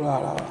ẹ lọ́lọ́rọ̀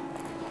ara wa?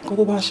 Nǹkan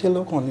tó bá ṣe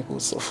lọ́kàn ni kò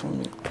sọ fún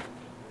mi.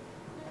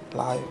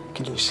 Láyọ̀,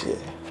 kí ló ṣe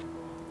ẹ́?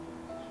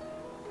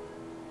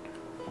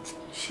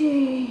 Ṣé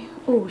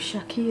o ò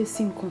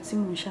ṣàkíyèsí nǹkan tí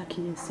mo ń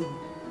ṣàkíyèsí?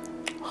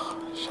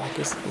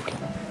 Ṣàkíyèsí òkè.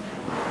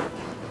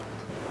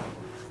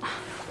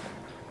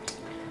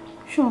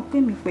 Ṣé o pè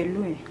mí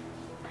pẹ̀lú ẹ̀?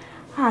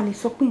 A lè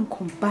sọ pé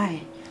nǹkan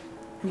báyìí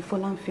ni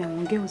Fọlá ń fi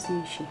àwọn girls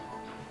yìí ṣe.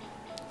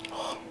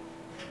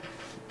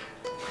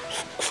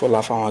 Fọlá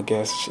fáwọn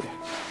girls ṣe.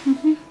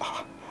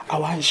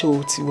 Àwa ń ṣe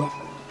owó tiwa.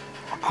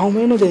 Àwọn ọmọ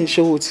inú dẹ̀ ń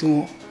ṣe owó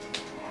tiwọn.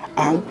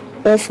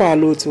 Wọ́n fà á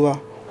lówó tiwa.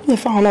 Wọ́n lè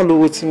fáwọn náà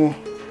lówó tiwọn.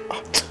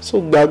 So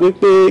gbàgbé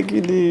pé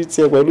kí ni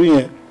tiẹ̀ pẹ̀lú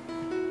yẹn.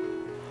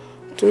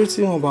 Torí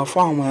tí wọ́n bá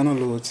fáwọn ọmọ yẹn náà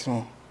lówó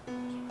tiwọn.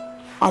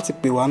 Á ti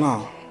pè wá náà.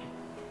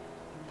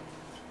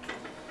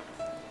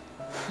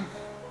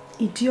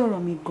 Ìdí ọ̀rọ̀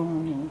mi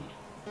gan-an ni.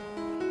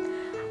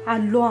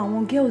 Àlọ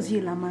àwọn girls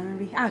yìí la máa ń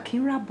rí. A kì í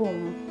rábọ̀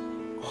wọn.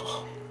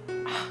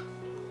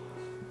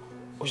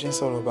 Ó ṣe ń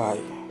sọ̀rọ̀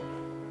báyìí.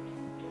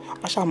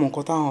 A ṣàmọ̀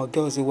nǹkan táwọn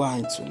girls wà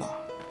into náà.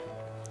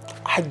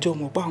 àjọ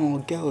mọ̀ pé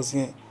àwọn girls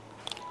yẹn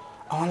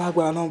àwọn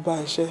alágbára náà bá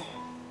iṣẹ́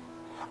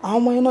àwọn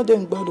ọmọ yẹn náà dẹ̀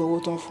ń gbádùn owó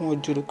tán fún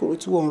ọjọ́ rẹ̀ kó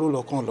tí wọ́n ń rò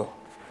lọ́kàn lọ.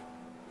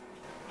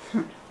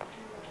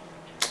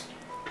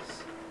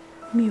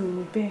 Mi ò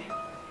rò bẹ́ẹ̀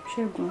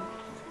Ṣẹ́gun.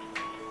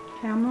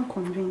 I am not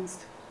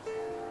convinced.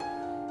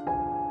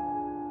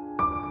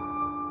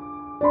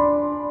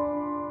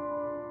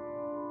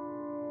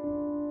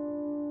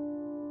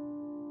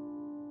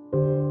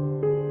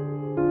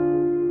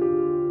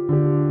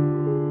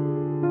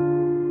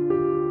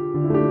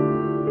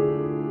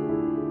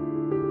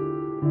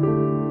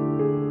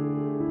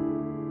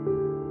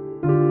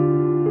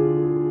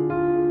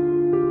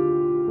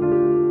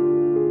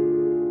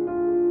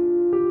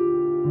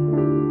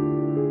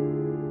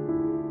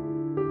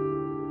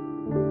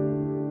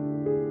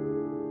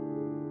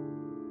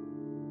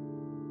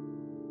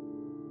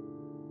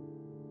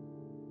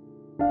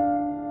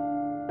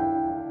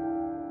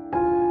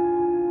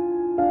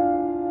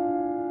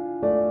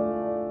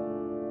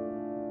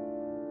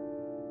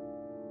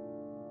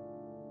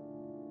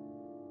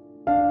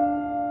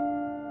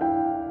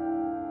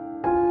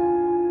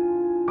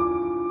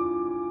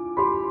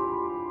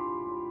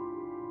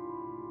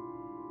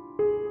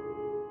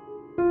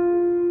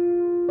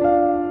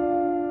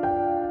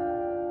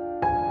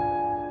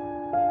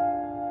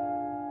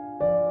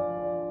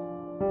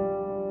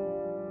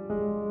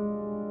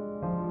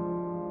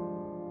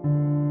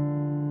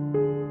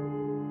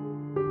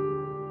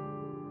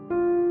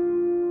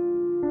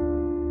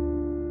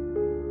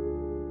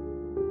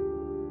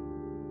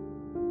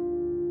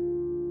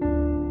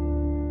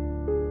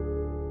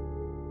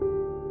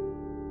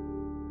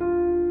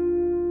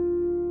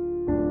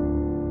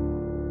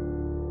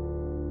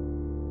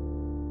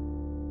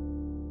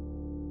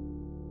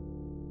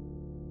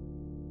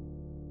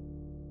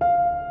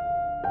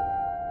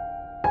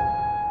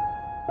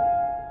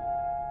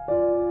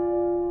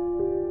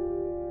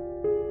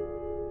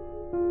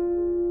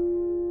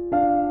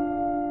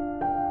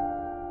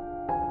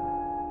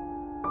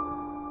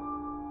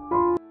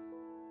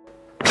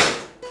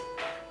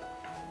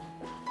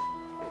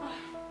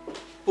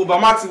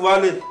 Obama ti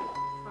wálé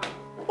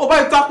ó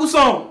bá ìtakú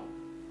sọ̀rùn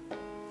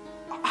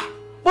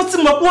ó ti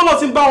mọ̀ pé wọ́n náà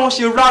ti ń bá wọn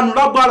ṣe ranù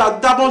lágbára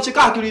dábọ́n ṣe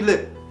káàkiri ilẹ̀.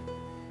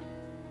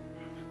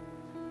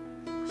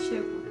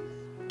 Ṣẹ́gun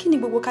kí ni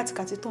gbogbo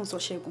kàtìkàtì tó ń sọ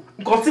Ṣẹ́gun?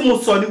 Nǹkan tí mo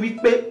sọ ni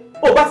wípé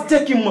ó bá ti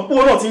jẹ́ kí n mọ̀ pé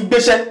wọ́n náà ti ń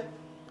gbéṣẹ́.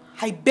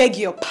 I beg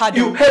your pardon.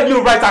 You heard me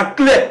right and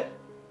clear.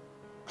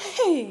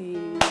 Hey.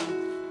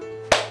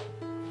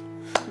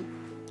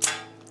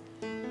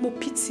 Mo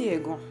pity ẹ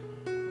gan.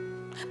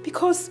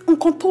 Because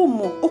nǹkan tó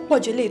mọ̀ ó pọ̀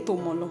jẹ́ léyìí tó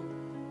mọ̀ lọ.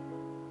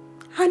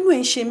 Àánú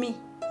ẹ̀ ń ṣe mí.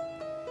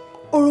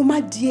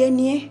 Òròmọdìẹ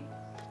ni ẹ́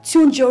tí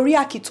oúnjẹ orí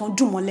àkìtàn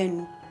dùn mọ́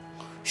lẹ́nu.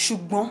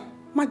 Ṣùgbọ́n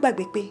má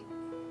gbàgbé pé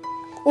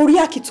orí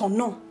àkìtàn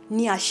náà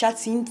ni àṣà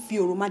ti ń fi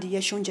òròmọdìẹ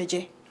ṣe oúnjẹ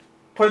jẹ.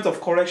 Point of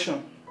correction.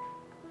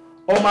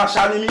 Ọmọ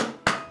àṣà ni mí,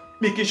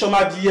 mi kì í ṣọmọ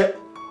adìyẹ.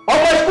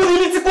 Ọmọ ikú ni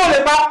mí tí kò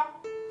lè pa.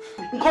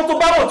 Nǹkan tó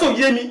bá wọ̀ tó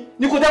yé mi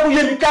ni kò jẹ́ kó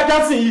yé mi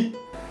kájá sí yìí.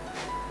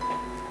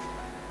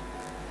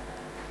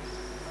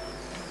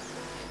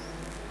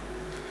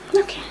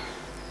 Okay.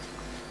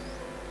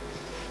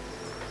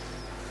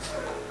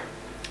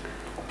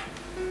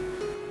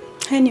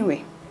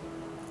 Anyway,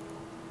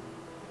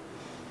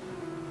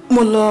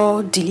 mo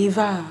lọ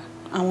deliver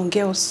àwọn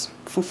girls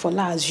fún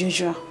Fọlá as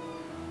usual.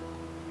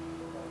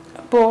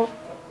 But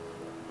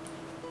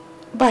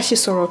bá a ṣe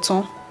sọ̀rọ̀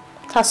tán,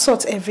 ta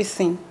sort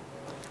everything,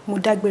 mo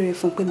dágbére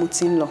fún pé mo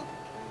ti ń lọ.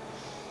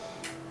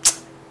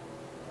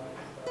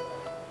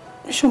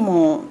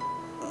 Ṣùgbọ́n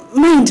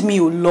mind mi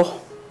ò lọ.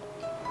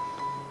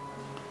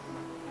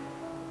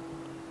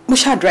 Mo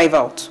ṣá drive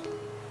out.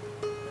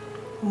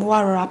 Mo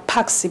wá rọra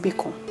park síbì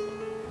kan.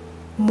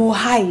 Mo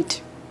hide.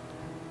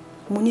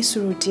 Mo ní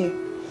sùúrù díẹ̀.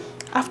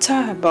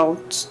 After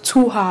about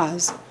 2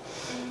 hours,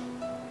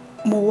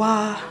 mo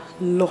wá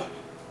lọ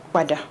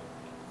padà.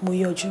 Mo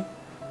yọjú.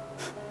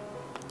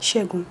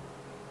 Ṣẹ́gun,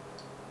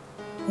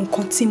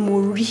 nǹkan tí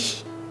mo rí,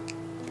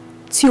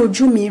 tí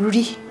ojú mi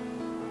rí,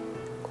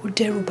 ó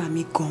dẹ́rù bà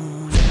mí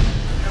gan-an.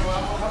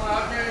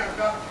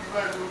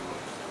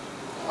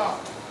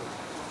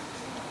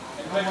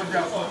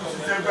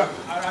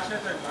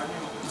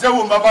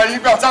 Ìjẹ́wò bàbá yìí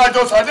gbà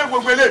sáájọ́ sàdé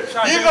gbogbo ilé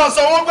yìí náà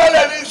sọ wọ́n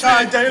gbẹ́lẹ̀ ní ìṣẹ́.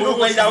 Sáájẹ́ yìí ló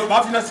pẹ́ ìyàwó bá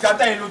fi náà sìgá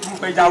tẹ́yìn ló tún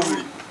pẹ́ ìyàwó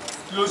rẹ̀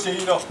kí ló ṣe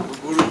yín náà.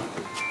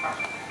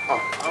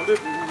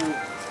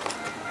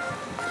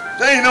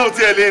 Lẹ́yìn náà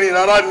ti ẹ̀ lè rìn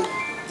rárá ni.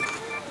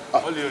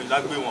 Wọ́n lè rìn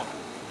lágbé wọn.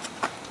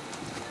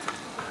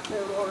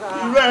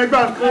 Irú ẹgbà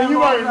kan yín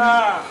báyìí ni.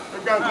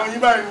 Ẹgbà kan yín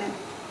báyìí ni.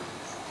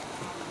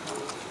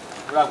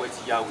 Ráwẹ̀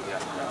ti yá wèrè.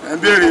 Ẹ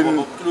béèrè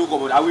ni. Kí ló kọ̀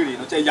bọ̀dá wèrè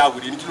ní tẹ́ yá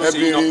wèrè ní kí ló ṣe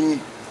yín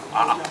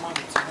náà.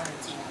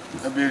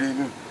 Ẹ béèrè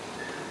ni.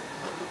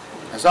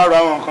 Ẹ sáàrò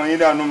àwọn nǹkan yín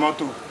dànù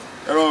mọ́tò.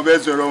 Ẹ̀rọ wọn bẹ́ẹ̀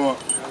sọ̀rọ̀ wọn.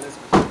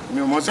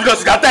 Mi ò mọ̀ sí. Bí lọ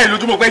sìgá tẹ́yìn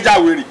lójúmọ̀ pé já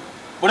wèrè.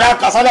 Bọ̀dá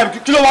kàsálà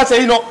kí ló wá ṣe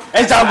yín náà?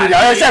 Ẹ já wèrè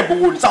àwọn ẹṣẹ́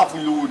gbowó ní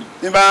sáàfún lówó ni.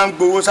 Ní bá ń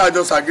gbowó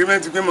sáàjọ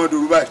sàgírímẹ́ǹtì pé mọ̀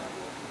dòrú báyìí.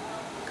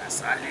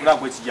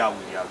 Ráwẹ̀ ti yá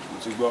wèrè àgbò. Mo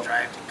ti gbọ́.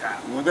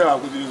 Mo tẹ́wàá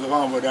kó ti sọ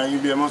fáwọn bọ̀dá yín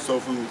bí ẹ mọ́ sọ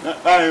fún mi.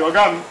 Láàrin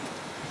ọ̀gá mi,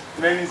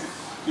 lẹ́yìn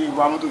kí n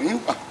wa mọ́tò yín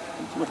pa.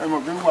 I'm a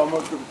big mama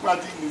to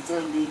party in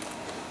tell me.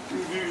 You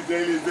really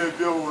tell me the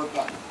pure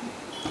water.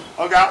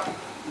 Okay,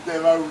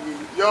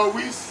 your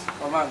wish,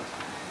 command.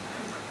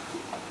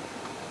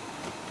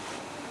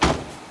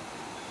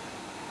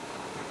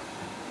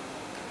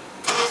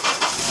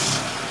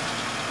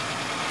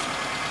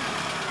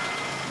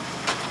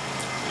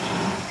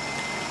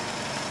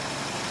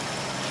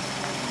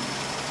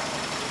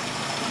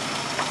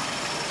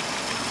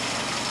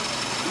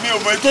 Mi ò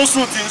mọ̀ tó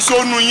sùn tí ń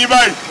sónú yín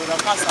báyìí.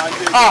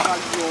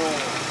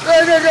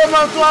 Gẹ́gẹ́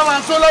máa tún àwọn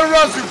aṣọ lọ́rùn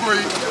àsìkò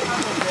yìí.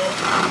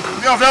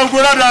 Mi ò fẹ́ gbó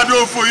ládàádó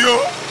òfò yìí o.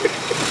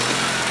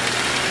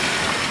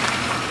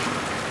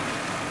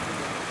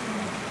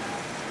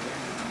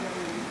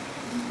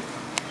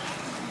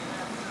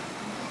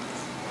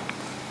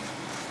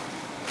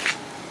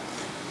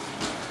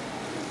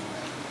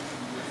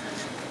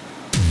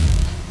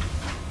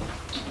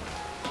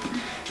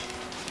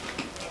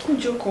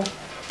 Jókòó.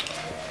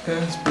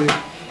 Yes, babe.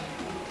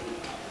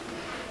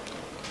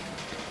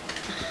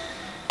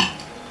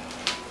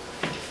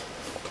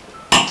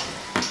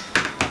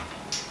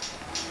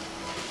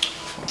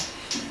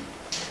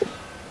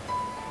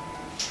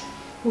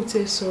 Ó ti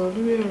sọ̀rọ̀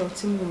lórí ọ̀rọ̀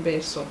tí mo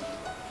bẹ̀ sọ.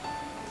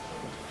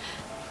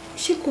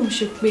 Ṣé kò ń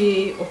ṣe pé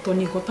ọ̀tọ̀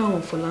ni nǹkan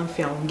táwọn Fọlá ń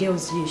fi àwọn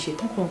girls yìí ṣe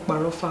tán kàn ń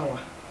parọ́ fáwa?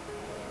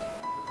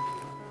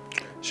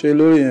 Ṣé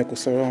lórí yẹn kò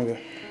sọ̀rọ̀ ọ̀bẹ?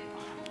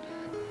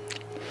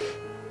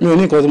 Mi ò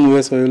ní nǹkan tí mo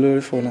fẹ́ sọ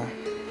lórí for now.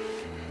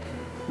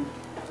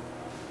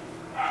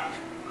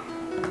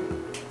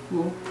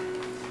 Wo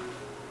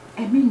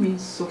ẹ̀mí mi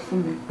sọ fún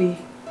mi pé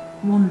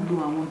wọ́n ń lo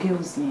àwọn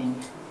girls yẹn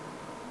ni.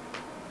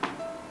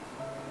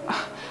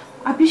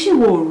 Àbí ṣé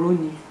wo òró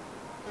ni?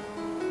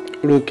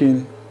 Rókè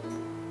ni.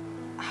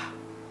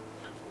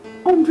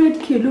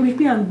 100k lórí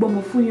pé à ń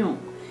gbọ́mọ fún yàn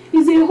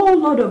is a whole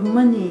lot of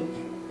money.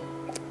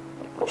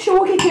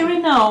 Ṣòwò kékeré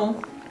náà.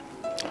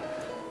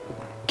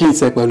 Kí n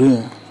tẹ pẹ̀lú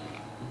yẹn.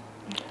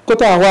 Kó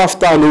tá àwọn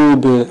after lówó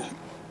bẹ̀rẹ̀.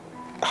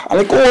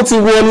 Àní kó wọ́n ti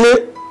wọlé.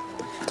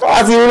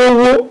 Ká ti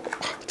rówó.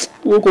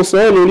 Wo kò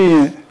sọ̀rọ̀ lórí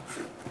yẹn.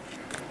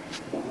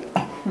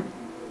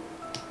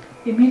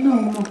 Èmi náà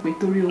mọ̀ pé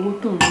torí owó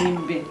tó ń rí ń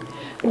bẹ̀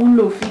òun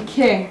ló fi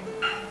kẹ́ ẹ̀.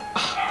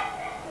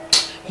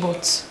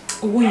 But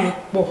owó yẹn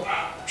pọ̀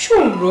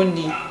ṣòro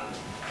ni.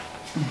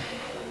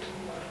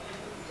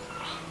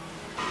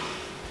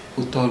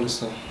 Ó tọ́ ló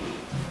sọ.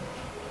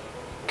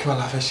 Kí wàá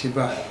la fẹ́ ṣe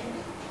báyìí?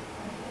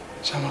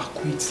 Ṣá máa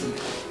quit ni.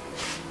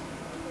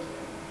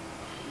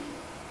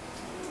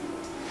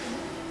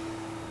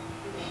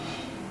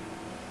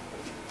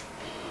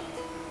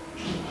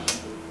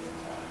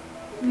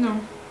 No.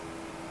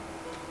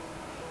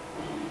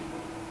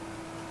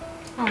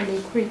 I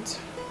will quit.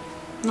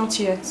 Not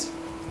yet.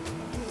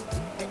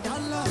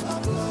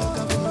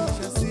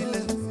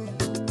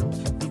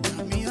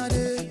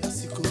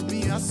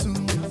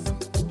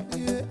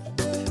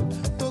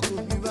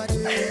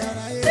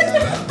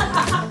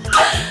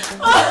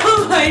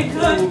 Oh my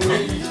God!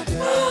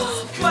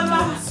 Fola!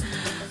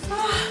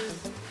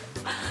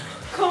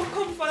 Come,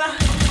 Fola!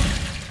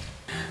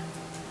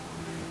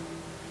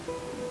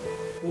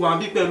 Wà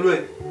bí pẹ̀lú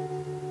ẹ̀.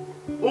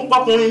 Ó ń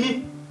pakùnrin mi.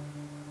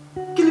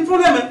 Kí ni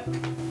problem ẹ?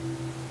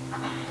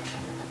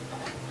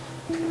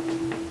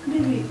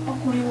 Baby,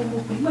 ọkùnrin wo mo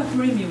pè nígbà tó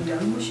rí mi ò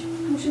dàrú mo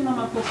ṣe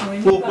máa pọkùnrin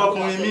mi. Kò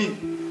pakùnrin mi.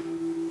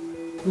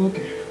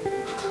 Okay.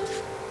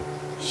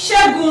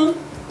 Ṣẹ́gun!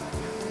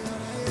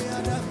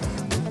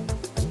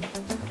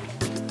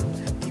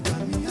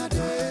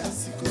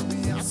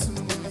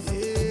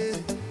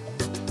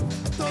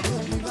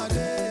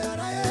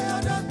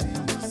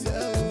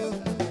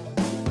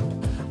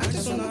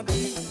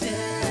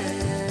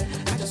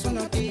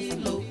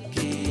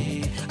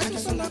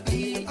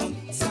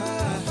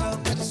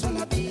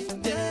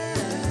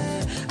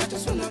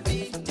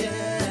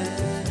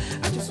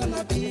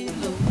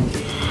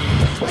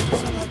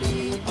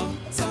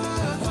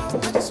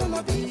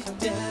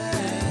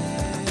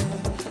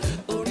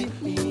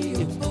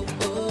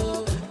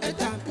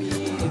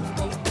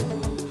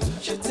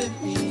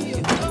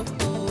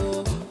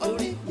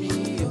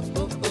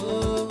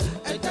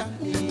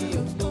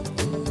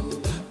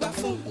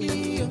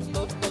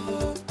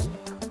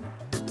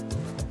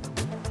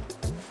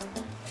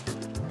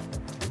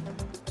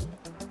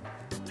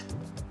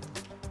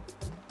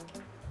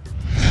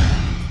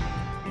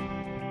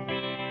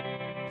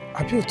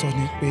 Àbí òótọ́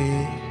ni pé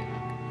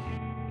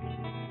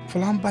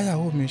Fọlá ń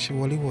báyàwó mi ṣe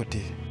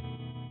wọléwọ̀de.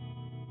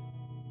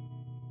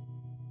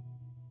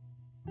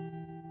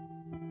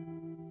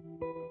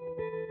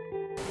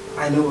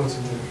 I know what to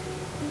do.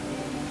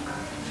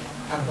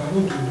 Àgbàrá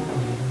òjò ló kọ̀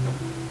lórí.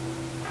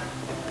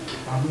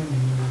 Àwọn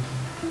ènìyàn ló kọ̀.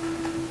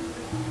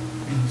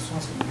 Èyí sún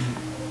àsìkò yìí.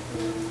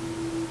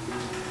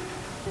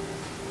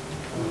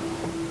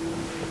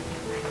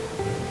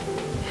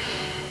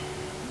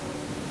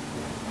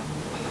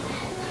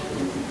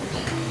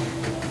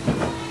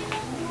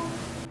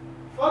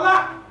 Fọlá!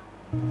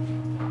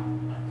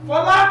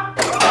 Fọlá!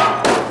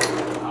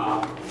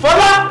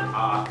 Fọlá!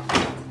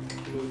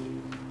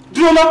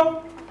 Dúró lọ,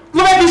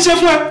 ló bá kí n ṣe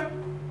fún ẹ.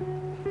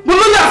 Mo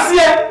ló yà sí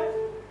ẹ.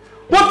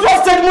 Mo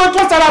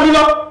trust ara mi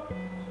lọ.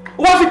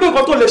 ó wá fi pé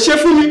nǹkan tó lè ṣe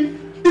fún mi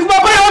ìgbà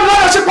báyọ̀ ọdún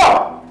lọ́dọ̀ ṣe pọ̀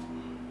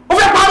ó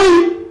fẹ́ pa mí.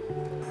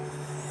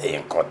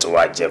 nǹkan tó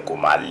wá jẹ́ kó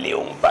máa lé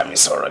òun bá mi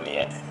sọ̀rọ̀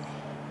nìyẹn.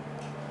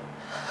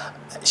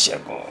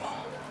 Ṣẹ́gun.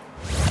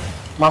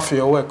 má fi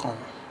ọwọ́ ẹ̀ kàn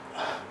mí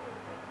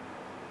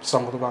sọ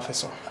nǹkan tó bá fẹ́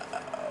sọ.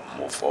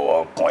 mo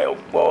fọwọ́ kan ẹ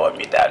gbọ́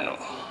mi dànù.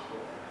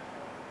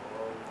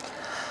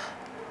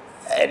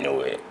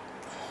 Anyway,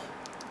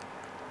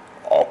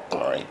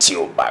 ọkùnrin tí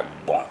ó bá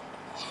gbọ́n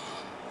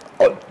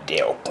ọdẹ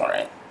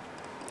ọkùnrin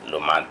ló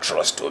máa ń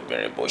trust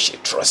obìnrin bó ṣe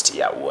trust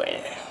ìyàwó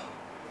ẹ̀.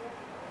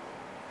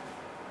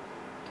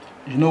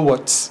 You know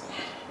what?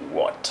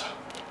 What?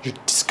 You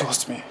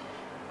disgust me.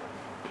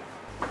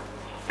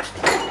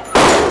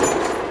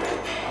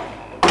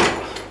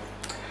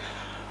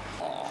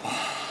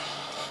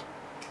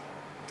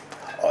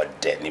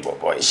 Ọdẹ ní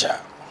bọ̀bọ̀ ìṣá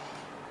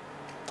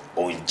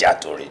ó ń jà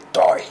torí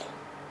tọ́ì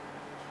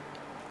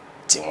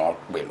tí wọ́n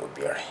pè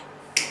lóbìnrin.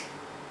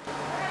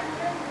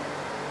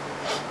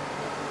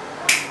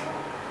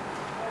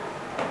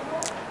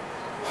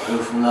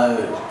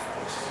 Olúfúnláyọ̀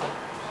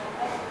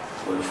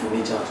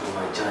Olúfúnméjà tó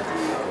máa jáde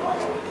lẹ́kọ̀ọ́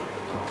àwọn wọlé.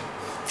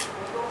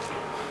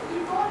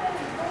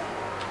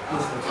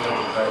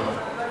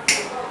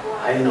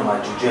 Ayé náà máa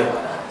jújú ẹ̀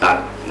padà.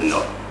 No,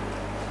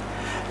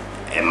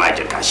 ẹ má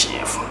jẹ́ ká ṣe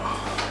yẹn fún un.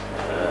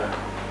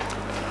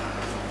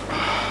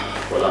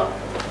 Bọ́lá.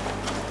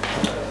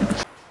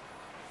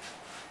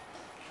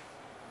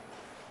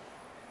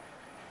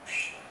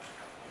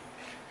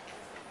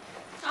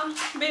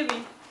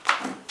 Baby.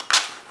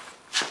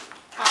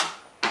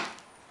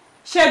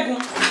 Ṣẹ́gun.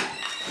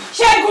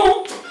 Ṣẹ́gun.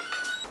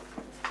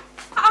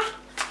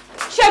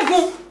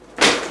 Ṣẹ́gun.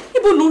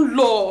 Ibo ló ń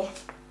lọ?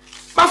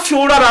 Má fi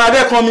ohun rárá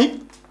abẹ́ kan mi.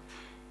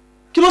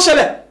 Kí ló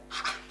ṣẹlẹ̀?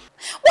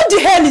 What the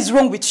hell is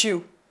wrong with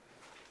you?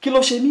 Kí ló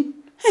ṣe mí?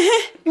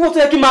 Ìwọ tó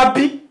yẹ kí n máa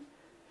bí.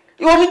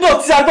 Ìwọ nígbà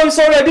tí agbọ́n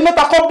sọ̀rọ̀ ẹbí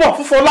mẹ́ta kọ́ bọ̀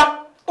fún Fọlá.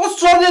 Ó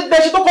sọ ọ́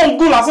dẹ́ṣẹ́ tó kàn ń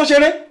gùn lásán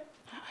ṣeré.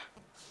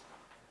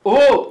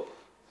 Oh,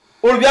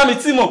 olùbíà mi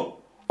tí mọ̀.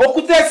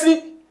 Òkúta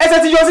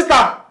ẹsẹ̀ ti yọ síta.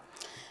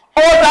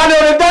 Ọwọ́ dání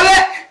orin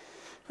dọ́lẹ̀.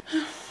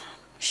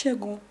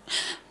 Ṣẹ́gun,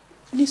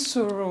 ní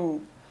sùúrù.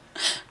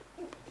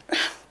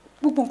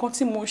 Gbogbo nǹkan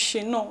tí mo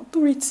ṣe náà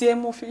torí tiẹ̀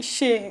mo fi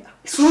ṣe.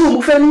 Sùúrù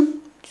mo fẹ́ ní.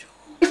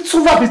 It's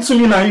over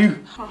between me and you.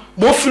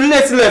 Mo fi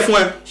nílẹ̀ sílẹ̀ fún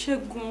ẹ.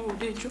 Ṣẹ́gun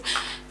òdejo.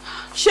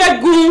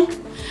 Ṣẹ́gun.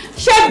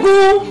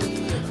 Ṣẹ́gun.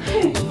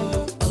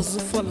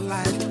 Hustle for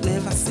life,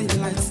 never see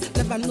light,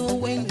 never know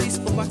when this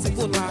poverty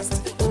go last.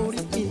 Orí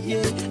mi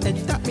yé,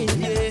 ẹ̀dá mi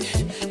yé,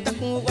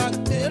 dákun wá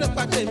gbèrò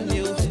pàdé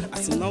mi o.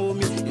 Àti náwó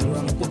mi,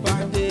 ìrọ̀rùn kò bá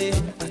dé.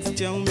 Àti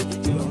jẹun mi,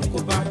 ìrọ̀rùn kò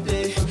bá dé.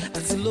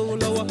 Àti lówó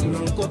lọ́wọ́,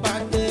 ìrọ̀rùn kò bá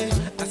dé.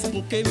 Àti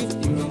gun kéwì,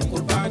 ìrọ̀rùn kò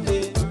bá dé.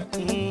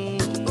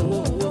 Owó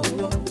owó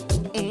owó.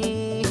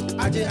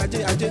 Ajé ajé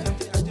ajé.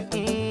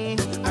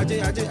 Ajé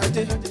ajé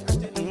ajé.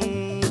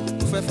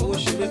 Mo fẹ́ fowó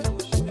ṣeré.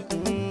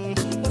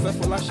 Mo fẹ́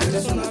fọlá ṣeré. I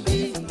just wanna be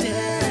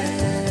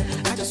there.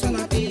 I just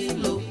wanna be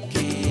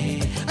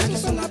low-key. I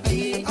just wanna be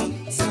on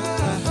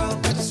top.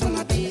 I just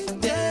wanna be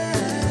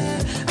there.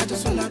 I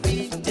just wanna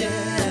be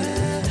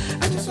there.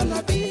 I just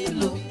wanna be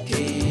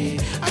low-key.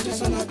 I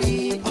just wanna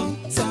be on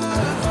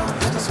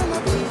top. I just wanna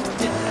be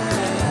there.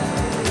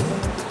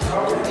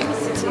 Let me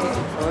sit here.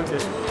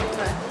 Okay.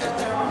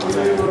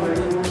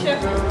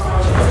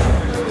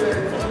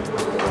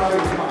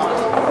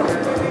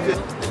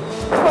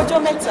 Ọjọ́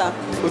mẹ́ta.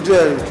 Ojú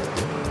ẹ̀ rí.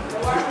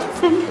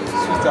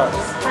 Sweetheart.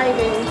 Hi,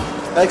 baby.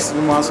 Ex ni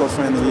mo máa sọ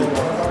fún ẹ nìyí.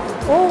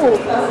 Oh,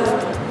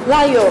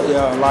 Layo.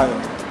 Yeah, Layo.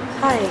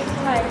 Hi.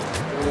 Hi.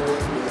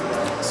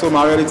 So,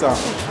 my relator.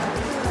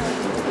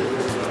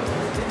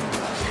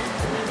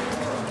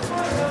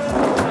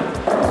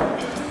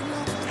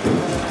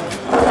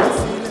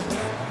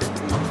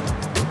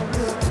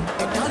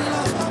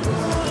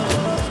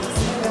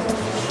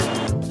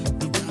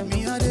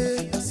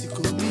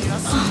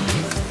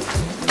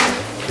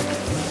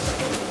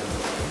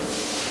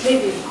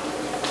 Baby.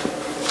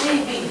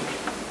 Baby.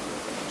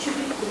 Should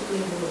we go play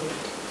more?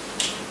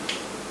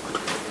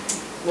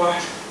 Why?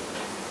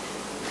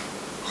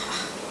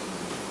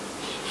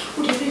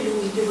 What do you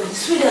really do?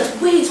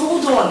 Sweetheart, wait,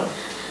 hold on.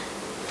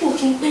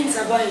 Okay, Ben's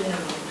about it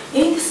now.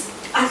 And this,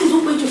 I think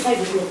don't wait till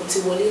 5 o'clock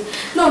until Wale.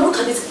 Now look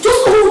at this.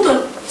 Just hold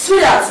on,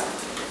 sweetheart.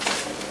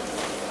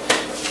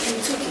 I'm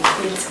talking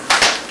better.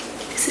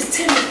 This is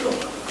 10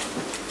 o'clock.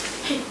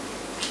 Hey,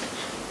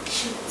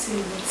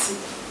 what's it?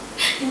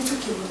 I'm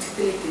talking about it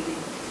today.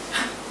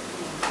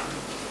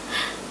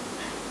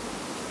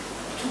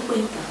 Don't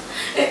wait now.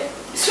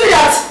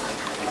 Sweetheart!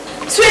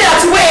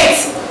 Sweetheart, wait!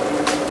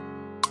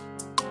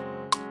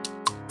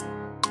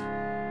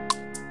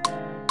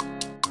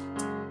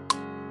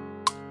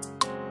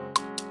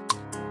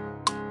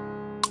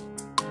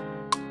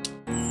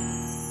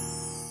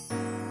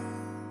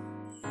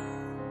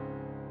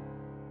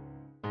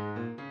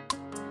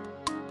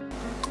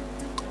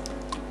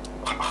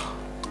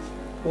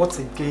 What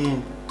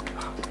again?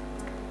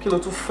 Kí ló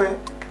tún fẹ́?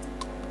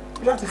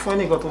 Bí láti fún ẹ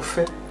ní nǹkan tó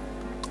fẹ́.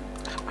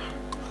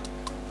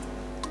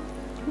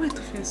 Why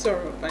tó fi ń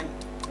sọ̀rọ̀ báyìí?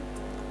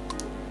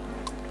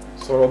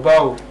 Sọ̀rọ̀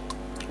báwo?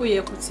 Ó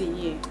yẹ kó ti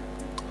yé.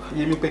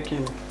 Yemi pé kí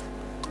ni?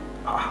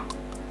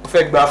 Mo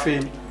fẹ́ gba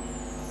fẹ́ ni.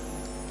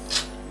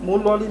 Mo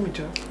ń lọlé mi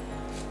jẹ́.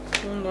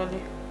 Mo ń lọlé.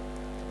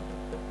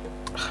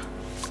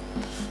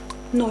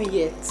 Not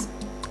yet.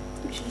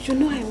 You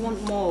know I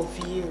want more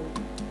of you.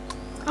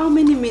 How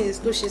many minutes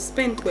do she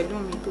spend pẹ̀lú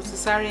mi tó ti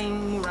sáré ń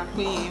múra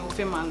pé o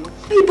fẹ́ máa lọ?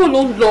 Ibo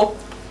ló ń lọ?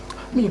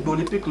 Mi ìbò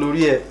lè pick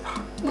lórí ẹ̀.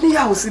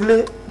 Níyàwó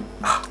sílé.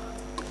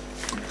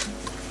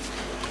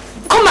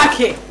 Come back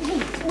here.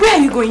 Where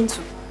are you going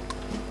to?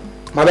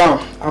 Madam,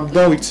 I'm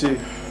done with you.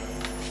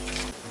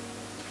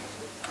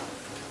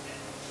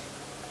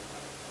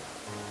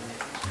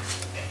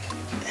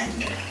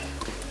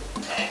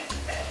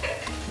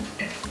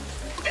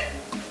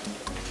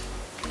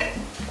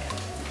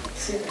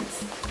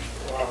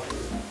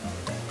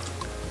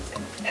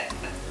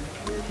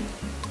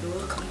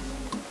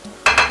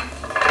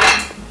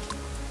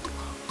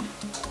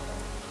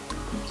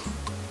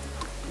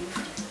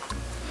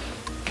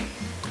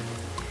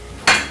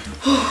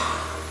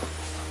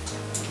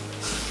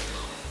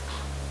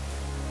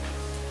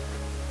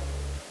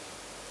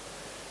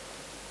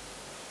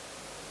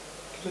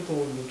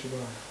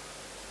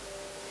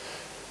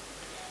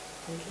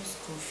 I'm just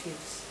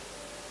confused.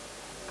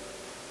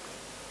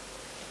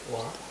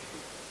 What?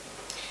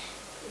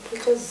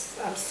 Because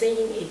I'm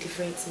seeing a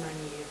different man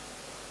here.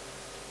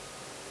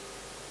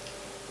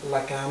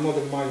 Like I am not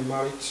the man you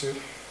married to?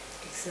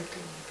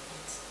 Exactly my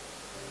point.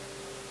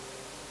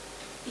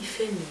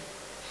 Ifemi,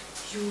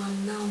 you are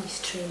now a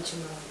strange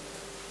man.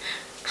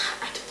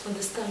 I don't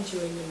understand you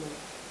anymore.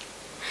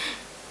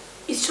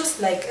 It's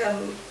just like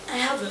I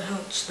have a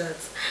hunch that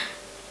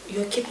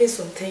you're keeping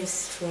some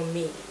things from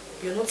me.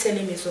 You're not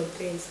telling me some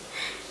things.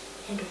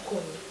 And of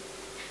course,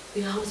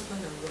 we are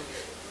husband and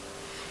wife.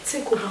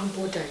 Take over and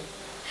bother.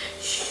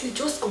 You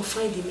just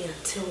confide in me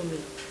and tell me.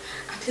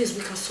 At least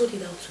we can sort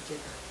it out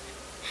together.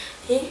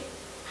 Eh?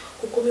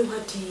 Kokome wa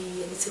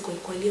di ẹni tí ko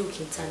ilé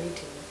òkè ta ni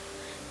de.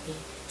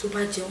 Tó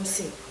bá jẹun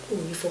sin, o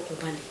ní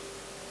fọkànbalẹ̀.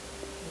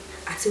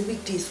 At a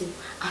weekdays o,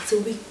 at a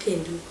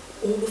weekend o,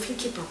 òun ló fi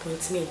keep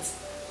appointment.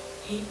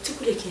 Eh? Tí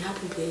kò lè kí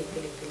happen bele.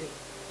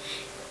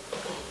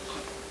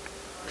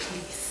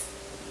 Please.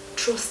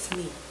 Trust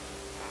me.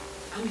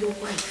 I'm your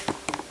wife.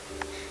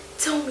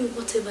 Tell me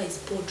whatever is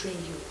bothering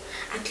you.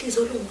 At least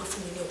all of my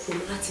family know for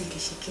láti lè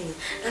ṣe kíni,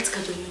 láti ká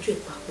jọ yanjú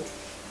ẹ̀ papọ̀.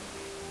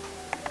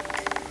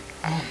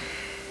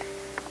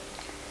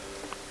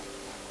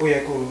 Ó yẹ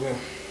kó rò bẹ́ẹ̀.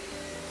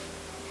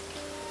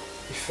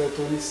 Ìfẹ́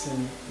tó ní sí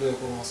mi ló yẹ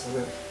kó máa sọ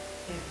bẹ́ẹ̀.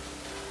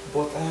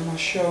 But I am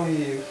assuring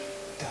you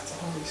that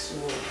all is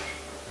well.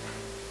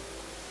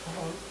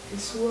 All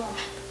is well.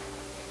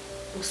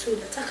 But so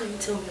that how can you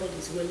tell me all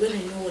is well when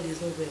I know all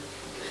is not well?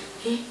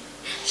 Eh?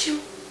 You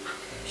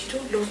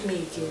don't love me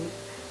again.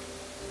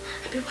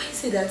 I mean, why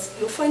is it that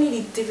you're finding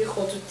it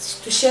difficult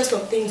to share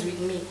some things with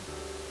me?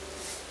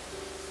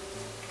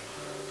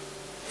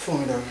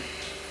 Phone down.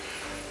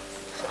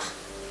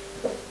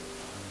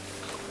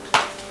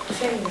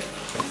 Femi.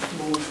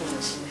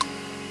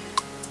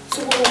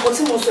 So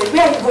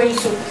where are you going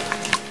to?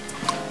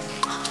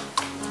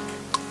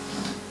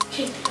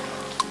 Hey.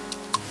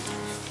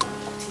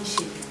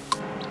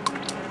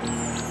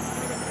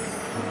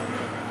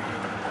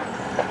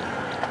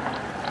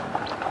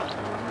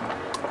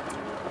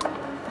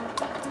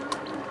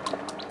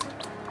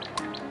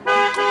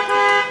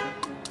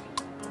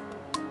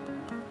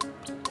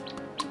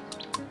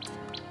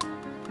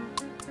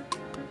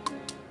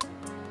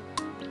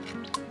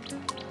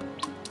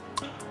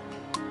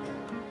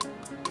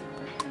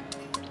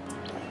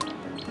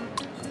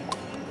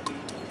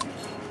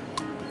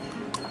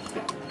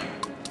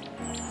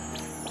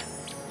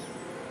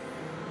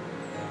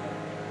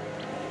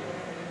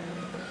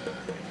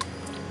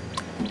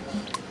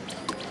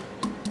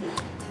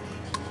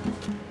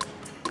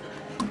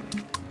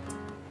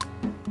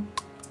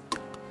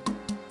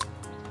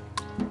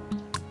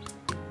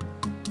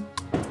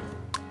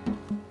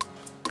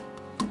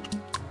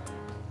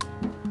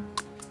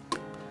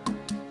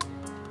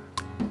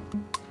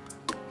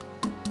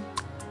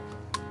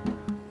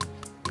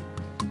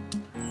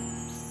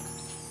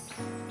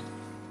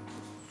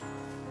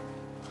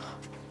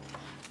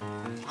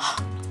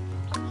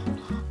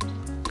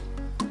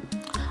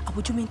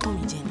 Àbójú mi ń tàn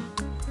mí jẹ ni.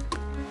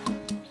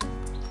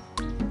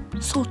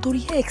 So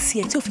torí ex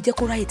ẹ tí ò fi jẹ́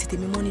kó ráyè tètè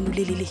mi mọ́ nínú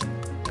ilé lélẹ̀.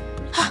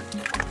 Ha!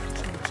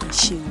 Kí n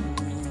ṣe o.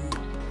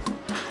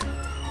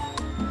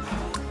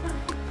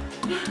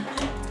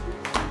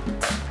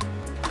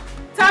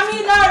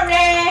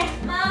 Tamilore!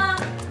 Ma!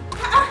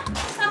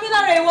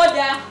 Tamilore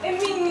ìwọ́dà.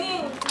 Èmi ni.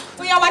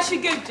 Ó yá wá sí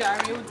gèjì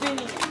àárín òde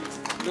nìyẹn.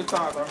 Ló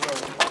tán àtàwọn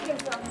ọ̀rọ̀.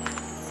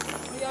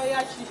 Ó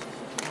yá ṣí.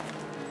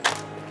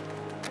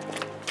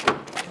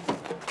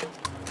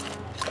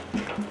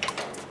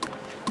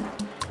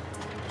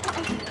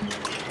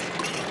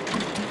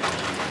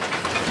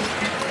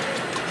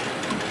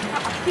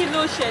 Kí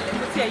ló ṣẹlẹ̀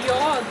kò tiẹ̀ yọ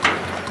ọ́ ọ̀dùn.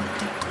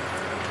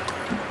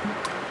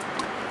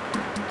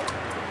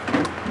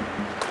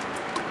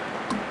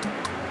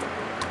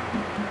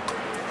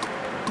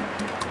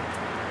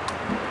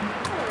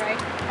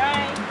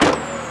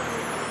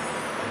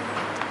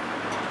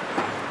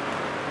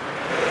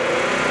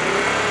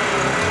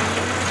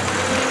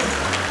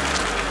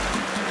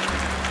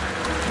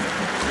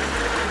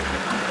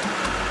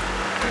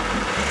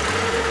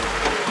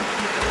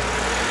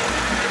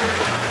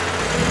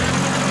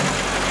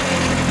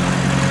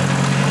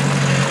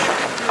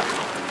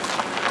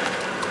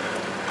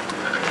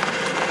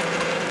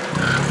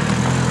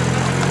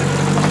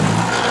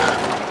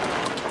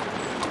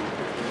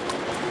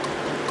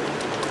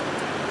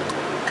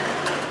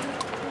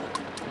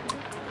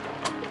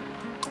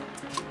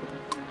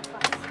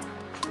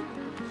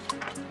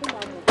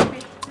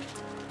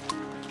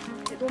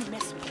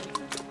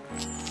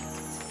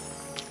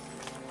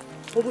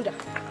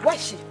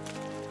 is she?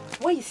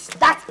 Where is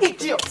that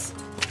idiot?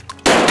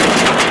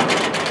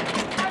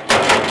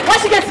 Why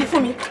she get it for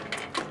me?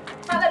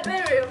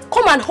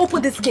 Come and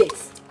open this gate.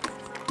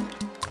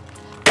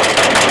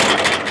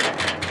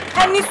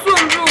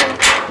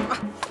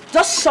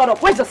 Just shut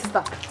up. Where's your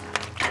sister?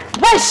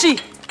 Where is she?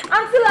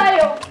 Auntie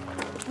Layo.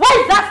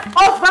 Where is that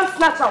husband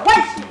snatcher? Where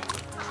is she?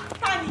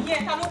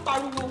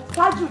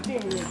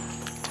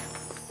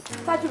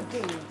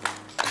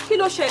 Kí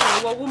ló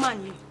ṣẹlẹ̀ ìwọ woman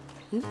yìí?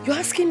 You're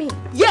asking me?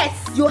 Yes.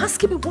 You're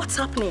asking me what's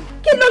happening?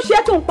 Kí ló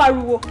ṣe tó ń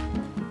pariwo?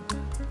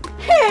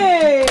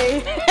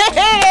 Hey!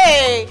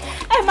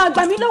 Ẹ máa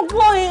gbà mí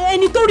lọ́wọ́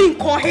ẹni tó rí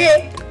nǹkan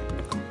he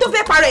tó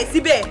fẹ́ para ẹ̀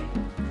síbẹ̀.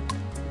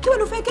 Kí wọ́n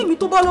ló fẹ́ kémi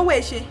tó bọ́ lọ́wọ́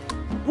ẹ ṣe?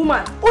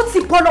 Woman, ó ti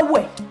bọ́ lọ́wọ́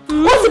ẹ̀.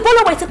 Ó ti bọ́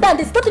lọ́wọ́ ẹ̀ ti tán.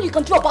 There's nothing you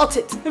can do about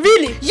it.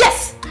 Really?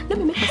 Yes. Let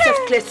me make myself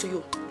clear to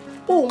you.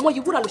 Oh, mo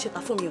you wúrà ló ṣe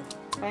tà fún mi o.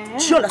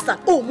 Do you understand?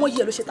 Oh, mo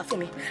yẹ ló ṣe tà fún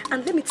mi.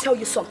 And let me tell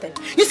you something.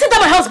 You see that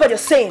my husband you're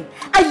saying,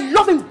 I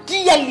love him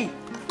dearly.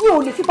 Mi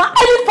ò lè fi bá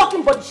any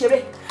fucking body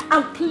ṣeré.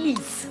 And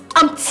please,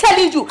 I'm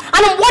telling you,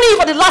 and I'm warning you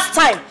for the last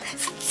time,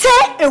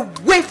 stay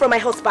away from my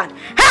husband.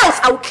 Else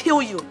I will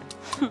kill you.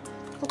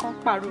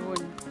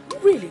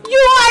 Really?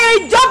 You are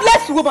a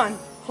jobless woman.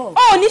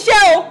 Oh,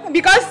 níṣẹ́ o,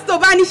 because tó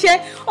bá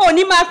níṣẹ́, o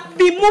ní máa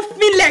fi mú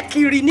fílẹ̀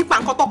kiri nípa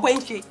nǹkan tó pé ń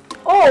ṣe.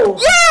 Oh.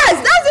 Yes,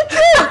 that's the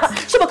truth.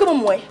 Ṣé mo kí mo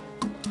mọ̀ ẹ́?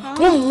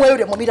 Mo mọ̀ ẹ́ o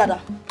dẹ̀ mọ̀ mí dáadáa.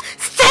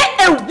 Stay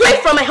away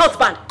from my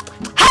husband.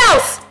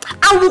 Else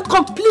I will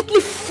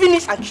completely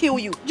finish and kill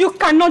you. You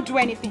cannot do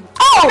anything.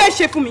 Oh!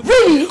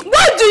 Really?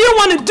 What do you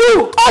want to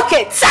do?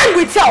 Okay, time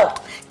will tell.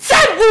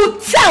 Time will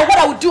tell what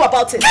I will do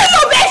about it. Kí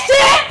ló fẹ́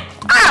ṣe?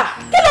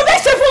 Kí ló fẹ́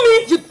ṣe fún mi?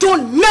 You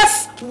don't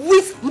mess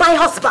with my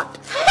husband.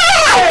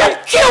 I can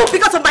kill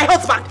because of my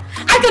husband.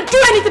 I can do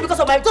anything because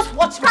of my... Just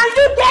watch me. Can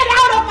you get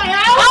out of my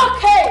house?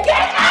 Okay.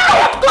 Get out!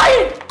 I'm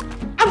going.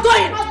 I'm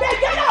going. Okay,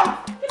 get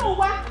out. You know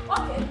what?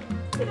 Okay.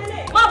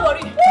 Don't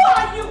worry. Who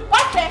are you?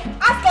 Okay,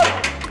 ask her.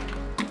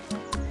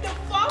 The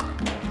fuck?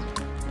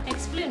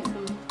 Explain for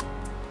me.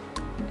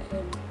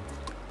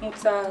 Mo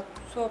ta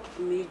top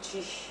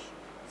méjì,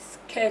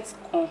 skirt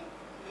kan,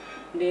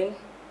 then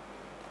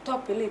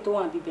top ele tó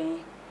wà bíbẹ̀ yẹn.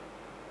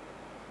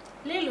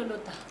 Lélo ló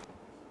tà.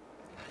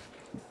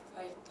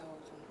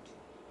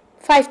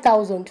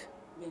 5,000.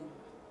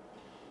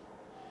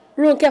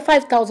 Ronke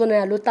 5,000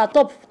 naira ló ta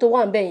top tó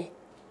wà ńbẹ̀ yẹn.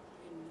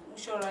 Mo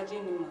ṣọ́ra ajé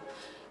ni mà.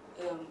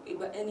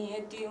 Ìgbà ẹni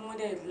yẹn dé wọ́n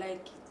dẹ̀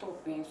like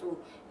top yẹn so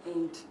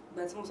and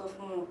ìgbà tí mo sọ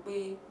fún wọn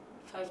pé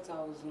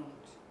 5,000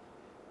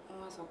 wọ́n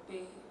wá sọ pé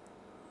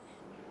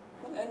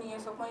ẹni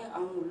yẹn sọ pé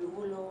àwọn ò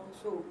lówó lọ́wọ́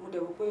so mo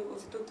dẹ̀ wò pé ó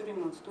ti tó 3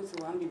 months tó ti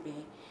wà níbẹ̀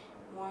yẹn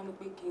wọ́n á ní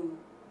pé kí n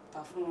tà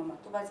fún wọn mà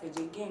tó bá ti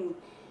jẹ́ gain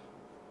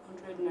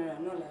 100 naira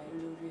náà láyé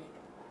lórí ẹ̀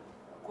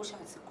kó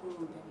ṣàti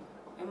kúrò bẹ́ẹ̀ mà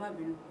ẹ má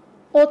bínú.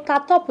 Ó ta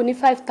top ní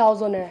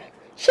 5,000 naira.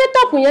 Ṣé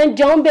top yẹn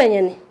jẹun bẹ̀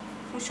yẹn ni?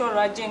 Ó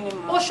ṣọ́ra ajé ni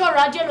mà. Ó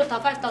ṣọ́ra ajé ló ta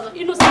 5,000.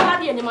 Inú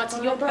sálárì ẹ̀ ni màá ti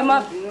yọ. Ẹ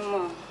má bínú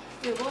mà.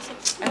 Okay,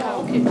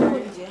 kó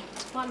lè jẹ́.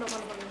 Má lọ.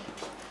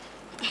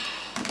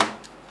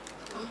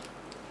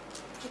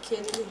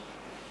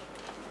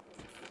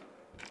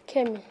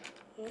 Kẹ́mi,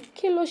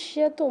 kí ló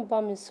ṣe tó ń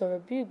bá mi sọ̀rọ̀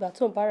bí ìgbà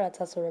tó ń bá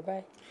Ràtà sọ̀rọ̀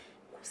báyìí?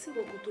 Kò sí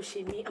nǹkan tó ṣe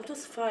mí. I'm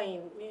just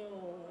fine.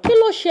 Kí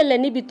ló ṣẹlẹ̀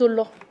níbi tó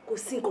lọ? Kò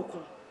sí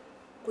nǹkan.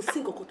 Kò sí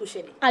nǹkan tó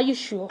ṣẹlẹ̀. Are you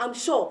sure? I'm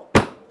sure.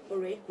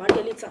 Ọ̀rẹ́, màá rí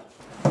ẹ later.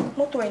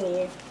 Mọ́tò ẹ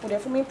nìyẹn. Kò dẹ̀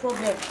fún mi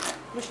problem.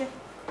 Ló ṣe.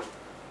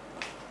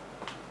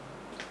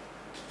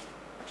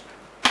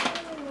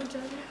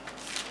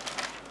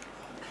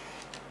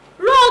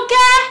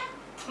 Ronke!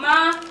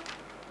 Ma.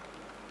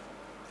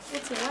 Ó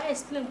ti wá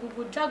explain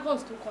gbogbo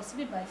dragons tó kàn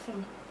síbí báyìí fún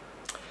mi.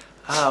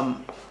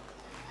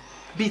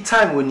 Bí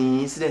time wo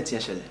ni incident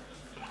yẹn ṣẹlẹ̀?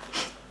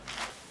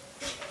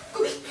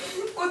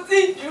 Kò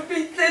tí ju bí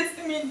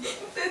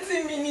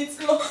 30 minutes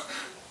lọ.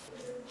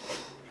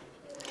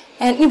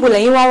 Níbo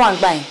lẹ́yìn wá ń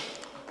gbà yẹn?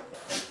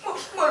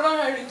 Mo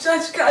lọ́ra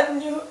recharge card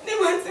ni o.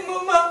 Nígbà tí mo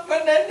máa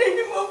padà dé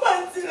ni mo bá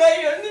ti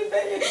láyọ̀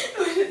níbẹ̀ yẹn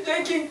ló ṣe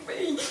jẹ́ kí n pè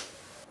yín.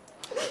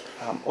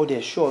 Ó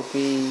dẹ̀ sure pé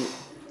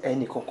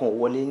ẹnì kankan ò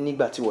wọlé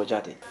nígbà tí wọ́n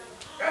jáde.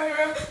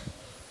 Rárá.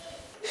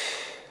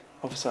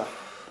 Officer,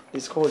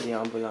 let's call the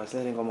ambulance.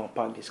 Let them come and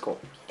park this car.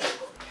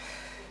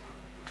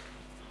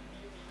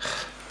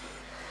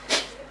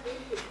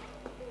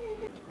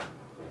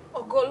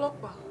 Ọ̀gá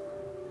ọlọ́pàá,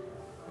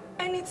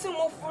 ẹni tí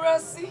mo fura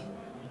sí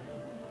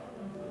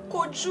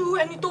kò ju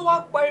ẹni tó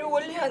wá pariwo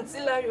lé àǹtí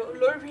Láyọ̀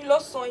lórí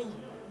lọ́sàn-án yìí.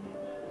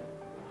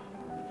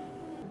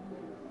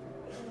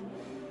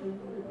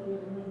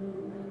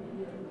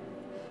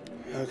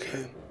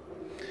 Okay.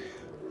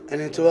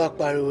 Ẹni tó wá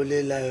pariwo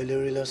lé Láyọ̀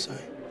lórí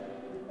lọ́sàn-án.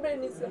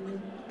 Bẹ́ẹ̀ni sà.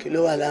 Kí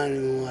ló wà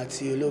láàrin wọn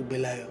àti olóògbé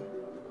Láyọ̀?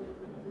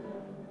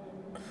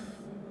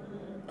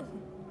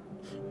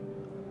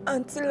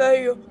 Àǹtí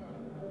Láyọ̀,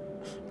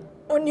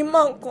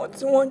 onímọ̀ nǹkan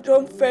tí wọ́n jọ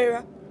ń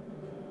fẹ́ra.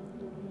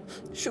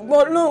 Ṣùgbọ́n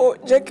Ọlọ́run ò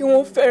jẹ́ kí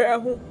wọ́n fẹ́ra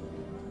wọn.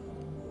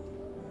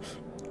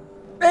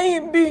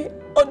 Lẹ́yìn bíi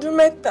ọdún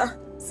 3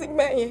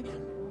 sígbà yẹn,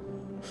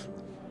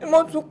 ni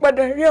wọ́n tún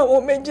padà rí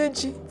àwọn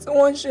méjèèjì tí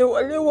wọ́n ń ṣe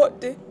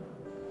wọléwọ̀de.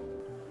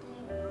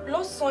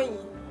 Lọ́sàn-án yìí,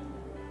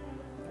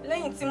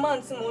 lẹ́yìn tí máà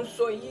tí mo ń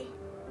sọ yìí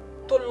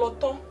tó lọ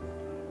tán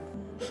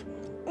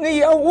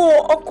níyàwó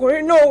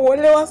ọkùnrin náà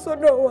wọlé wá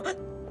sọ́dọ̀ wa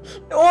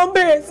wọ́n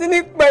bẹ̀rẹ̀ sí ní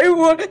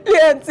pariwo lé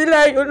àǹtí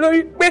Láyọ̀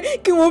lórí pé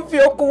kí wọ́n fi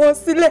ọkọ wọn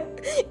sílẹ̀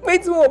pé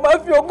tí wọ́n bá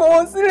fi ọkọ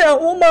wọn sílẹ̀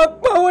àwọn máa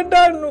pa wọ́n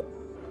dànù.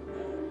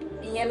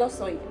 ìyẹn ló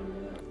sọ yìí.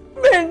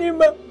 bẹ́ẹ̀ ni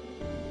ma.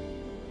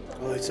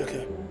 Oh, it's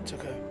okay. It's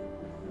okay.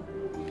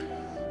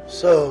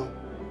 So,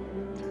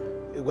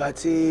 ìgbà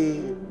tí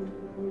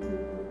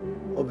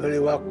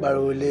obìnrin wa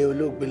pariwo lé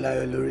olóògbé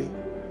Láyọ̀ lórí,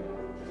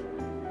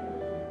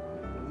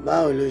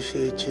 báwo ló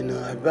ṣe jìnnà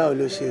àbí báwo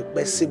ló ṣe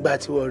pẹ́ sígbà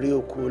tí wọ́n rí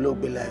òkú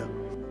olóògbé Láyọ̀?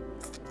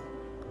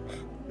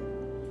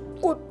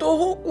 Kò tó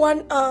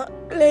 1 hour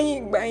lẹ́yìn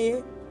ìgbà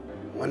yẹn.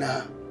 1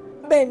 hour?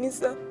 Bẹ́ẹ̀ ni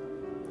sir.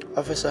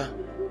 Officer,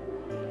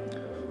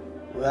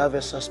 we have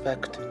a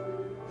suspect.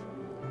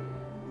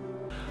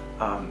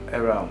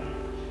 Era,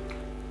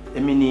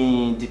 èmi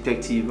ni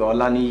Detective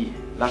Olaniyi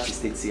láti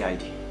State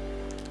CID.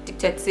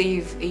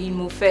 Detective èyí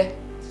mo fẹ́.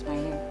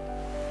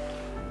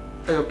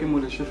 Ẹ yọ kí mo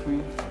lè ṣe fún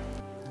yín.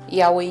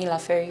 Ìyàwó yín la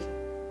fẹ́ rí.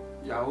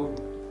 Ìyàwó mi.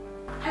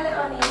 Hello,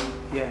 honey.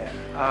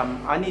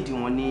 Yeah, I need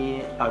wọn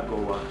ní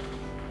àgọ́ wa.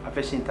 A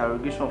fẹ́ ṣe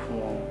interrogation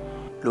fún wọn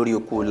lórí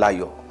òkú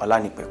Láyọ̀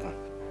Ọlánìpẹ̀kun.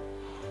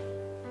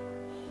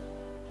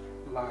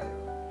 Láyọ̀.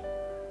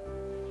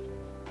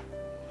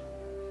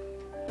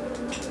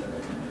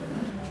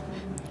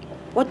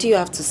 What do you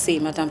have to say,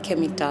 Madam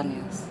Kemi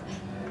Daniels?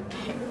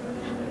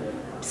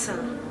 Sir,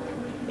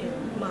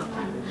 ma,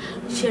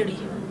 Sherry,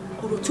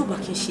 ọ̀rọ̀ tí ó bá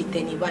kí n ṣe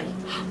tẹni báyìí.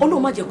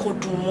 Ọlọ́run má jẹ́ kó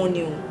dùn mọ́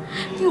ni o.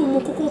 Mi ò mọ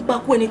kókó ń pa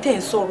kú ẹni tẹ́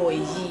ń sọ̀rọ̀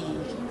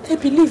yìí.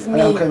 Believe me.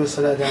 Madam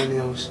Kemi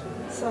Daniels.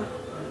 Sir.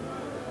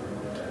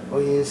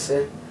 Oyin ń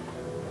sẹ́,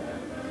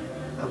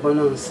 agbọ́n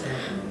náà ń sẹ́.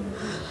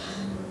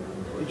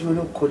 Ojú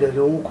olóko dẹ̀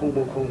ló ń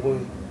kóngbóngbóngbó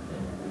yìí.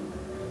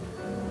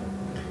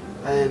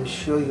 I am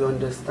sure you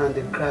understand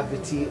the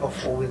gravity of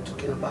what we're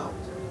talking about.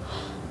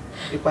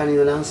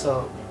 Ìpànìyàn là ń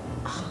sọ.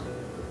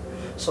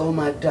 Sọ ó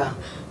máa dà.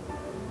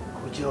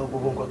 Kò jẹ́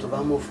gbogbo nǹkan tó bá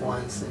mọ̀ fún wa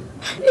ń sìn.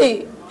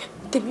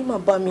 Tèmi máa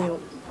bá mi o.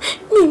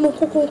 Mi mọ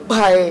kókó ń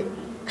pa ẹ̀.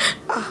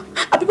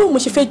 Àbí báwo mo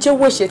ṣe fẹ́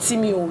jẹ́wọ́ ẹ̀ṣẹ̀ tí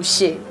mi ò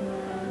ṣe?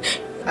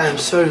 I am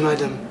sorry,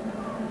 madam.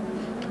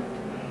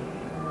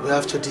 We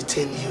have to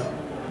detain you.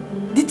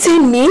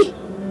 Detain me?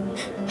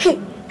 Hey,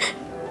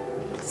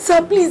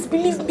 sir, please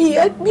believe me.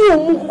 Mi ò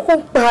mọ kókó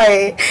ń pa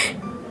ẹ̀.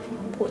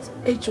 But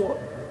ẹ jọ̀ọ́,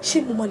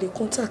 ṣé mo máa lè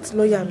contact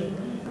lawyer mi?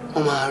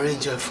 Mo máa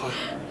arrange it for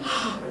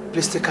you.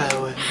 Please take her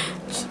away.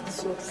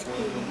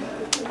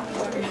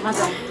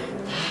 Madam.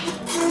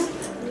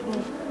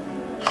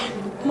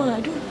 Ma,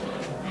 I don't.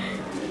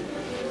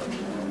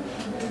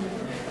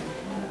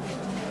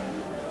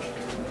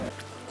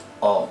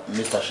 Oh,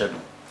 Mr. Shegun,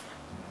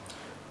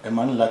 ẹ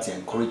máa ní láti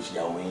encourage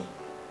ìyàwó yín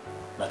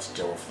láti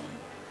jẹ́wọ́ fún mi.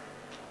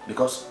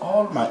 Because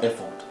all my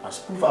effort has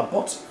proved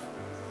abortive.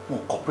 Mo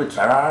cooperate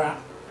rárá.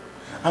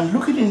 And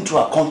looking into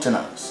her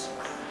countenance,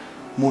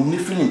 mo ní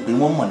feeling pé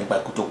wọ́n mọ̀ nípa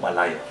ikú tó pa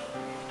Láyọ̀.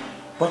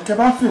 But tẹ́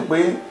bá ń feel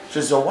pé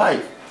she's your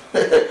wife.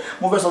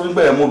 Mo fẹ́ sọ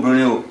wípé ẹ̀ mọ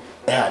obìnrin o,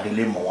 ẹ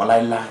àdélé mọ̀ wọ́n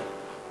láíláí.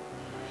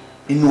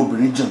 Inú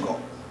obìnrin jìn gan.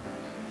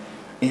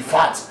 In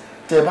fact,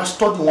 tẹ́ bá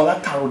study wọn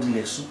látàrọ̀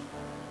dilẹ̀ sùn,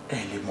 ẹ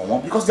lè mọ̀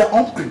wọ́n because they are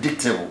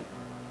unpredictable.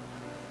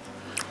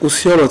 Kò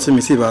sí ọ̀rọ̀ tí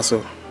mi sì bá sọ.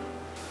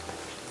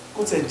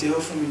 Kó tẹ̀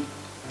jẹ́wọ́ fún mi,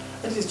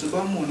 at least tó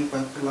bá mọ̀ nípa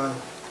ikú Láyọ̀.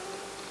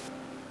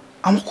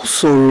 Àwọn kò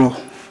sọ̀rọ̀,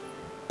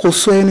 kò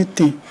sọ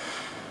anything.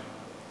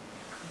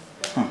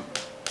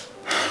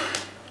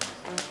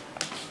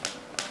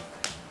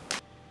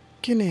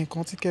 Kí ni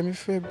nǹkan tí Kẹ́mi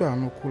fẹ́ gbà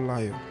nínú ikú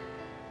Láyọ̀?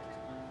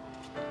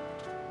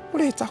 Ó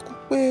lè takú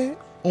pé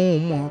òun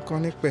ò mọ̀ nǹkan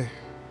nípẹ̀.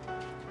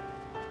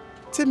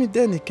 Tèmi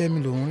dẹ̀ ní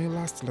Kẹ́mi lòun rí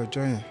last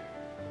lọ́jọ́ yẹn.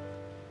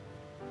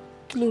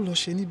 Kí ló lọ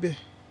ṣe níbẹ̀?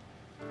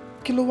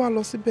 Kí ló wá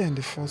lọ síbẹ̀ in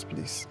the first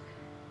place?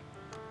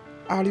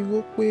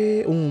 Ariwo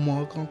pé òun ò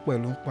mọ̀ nǹkan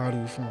pẹ̀lú ń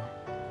pariwo fún wa.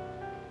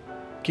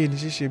 Kí ni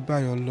ṣíṣe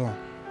báyọ̀ lọ?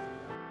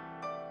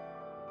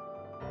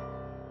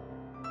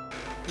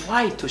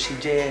 Why tó ṣe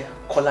jẹ́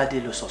Kọ́ládé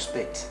ló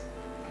suspect?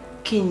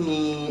 Kí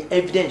ni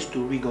evidence tó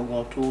rí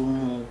gangan tó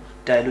mú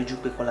dá ẹ lójú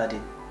pé Kọ́ládé?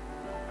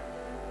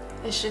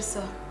 Ẹ ṣé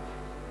sir.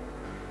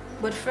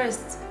 But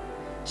first,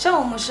 ṣé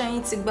àwọn ọmọọṣẹ́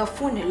yín ti gba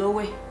fóònù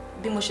lọ́wọ́ ẹ̀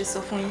bí mo ṣe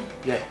sọ fún yín?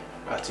 Yeah,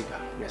 àti gbà,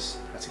 yes,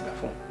 àti gbà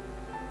fóònù.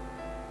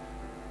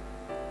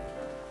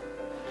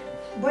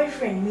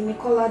 Boyfriend mi ni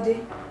Kọ́ládé.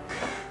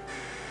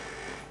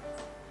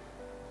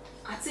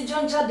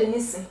 Àtijọ́ ń jáde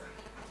nísìn,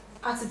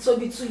 àti tó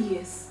bí 2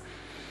 years.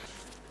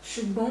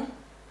 Ṣùgbọ́n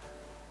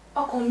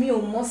ọkàn mi ò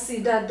mọ̀ sí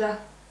dáadáa.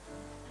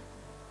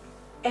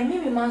 Ẹ̀mí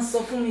mi máa ń sọ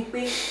fún mi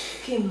pé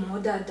kí n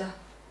mọ̀ dáadáa.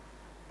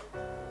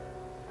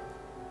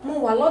 Mo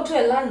wà lọ́dọ̀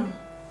ẹ̀ lánàá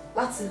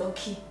láti lọ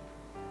kí.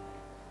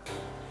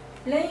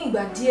 Lẹ́yìn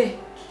ìgbà díẹ̀,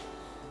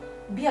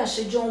 bí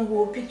àṣejọ ń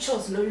wo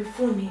pictures lórí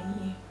fóònù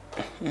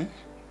nìyẹn.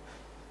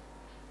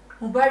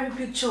 Mo bá rí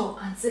picture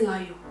Aunty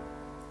Láyọ̀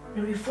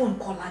lórí fóònù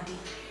Kọ́ládé.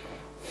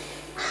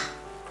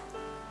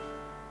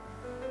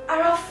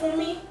 Ara fún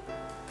mi.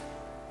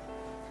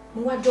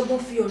 Mo wá jọgbọ́n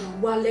fi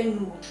ọ̀rọ̀ wá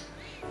lẹ́nu wò.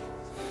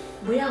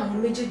 Bóyá àwọn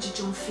méjèèjì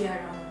jọ ń fi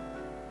ara wọn.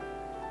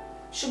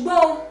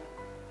 Ṣùgbọ́n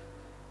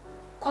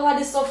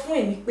Kọ́ládé sọ fún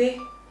èmi pé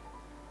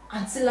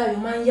Àǹtí Láyọ̀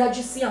máa ń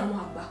yájú sí àwọn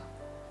àgbà.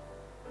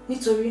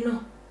 Nítorí náà,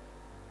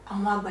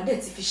 àwọn àgbà dẹ̀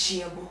ti fi ṣe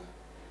ẹbọ.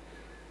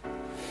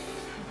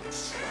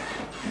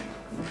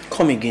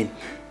 Come again.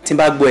 Tí n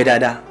bá gbọ́ ẹ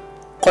dáadáa,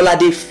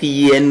 Kọ́ládé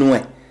fi ẹnu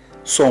ẹ̀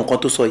sọ nǹkan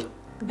tó sọ yìí.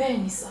 Bẹ́ẹ̀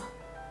ni sà.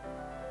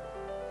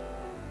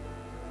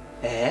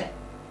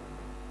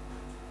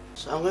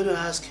 So I'm going to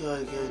ask you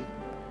again.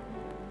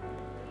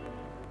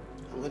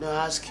 I'm going to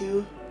ask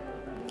you,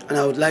 and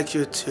I would like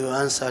you to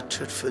answer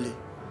truthfully.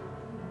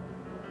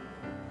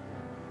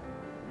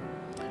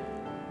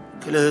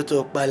 Kí ló yẹ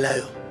tó pa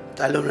Láyọ̀?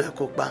 Ta ló rán ẹ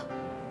kó pa?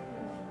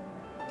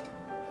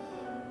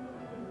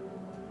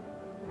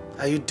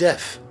 Are you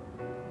deaf?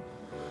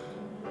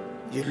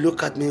 You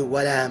look at me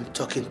while I am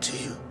talking to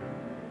you.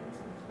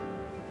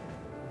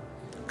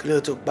 Kí ló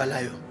yẹ tó pa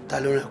Láyọ̀? Ta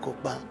ló rán ẹ kó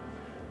pa?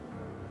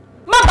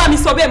 Má bá mi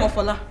sọ bẹ́ẹ̀ mọ́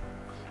Fọlá.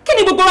 Kí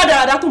ni gbogbo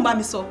rádaràdà tó ń bá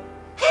mi sọ?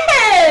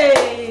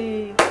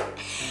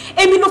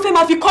 Èmi ló fẹ́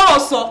máa fi kọ́rọ̀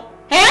sọ,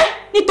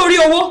 nítorí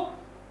owó.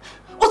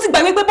 Ó ti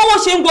gbàgbé pé bọ́wọ́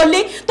ṣe ń wọlé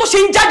tó ṣe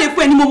ń jáde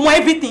fún ẹ ni mo mọ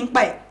everything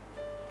pa ẹ̀.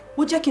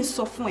 Ó jẹ́ kí n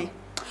sọ fún ẹ,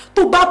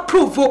 tó bá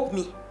provoke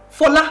mi,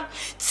 Fọlá,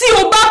 tí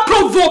o bá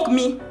provoke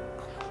mi,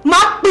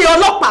 máa pe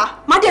ọlọ́pàá,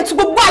 máa dẹ̀ tú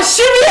gbogbo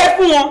àṣírí ẹ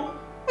fún wọn.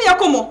 Ó yẹ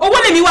kó mọ̀, owó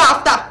lèmi wá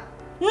after.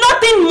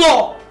 Nothing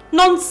more.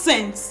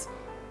 Nonsense.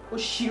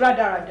 Òṣì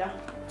rádaràdà.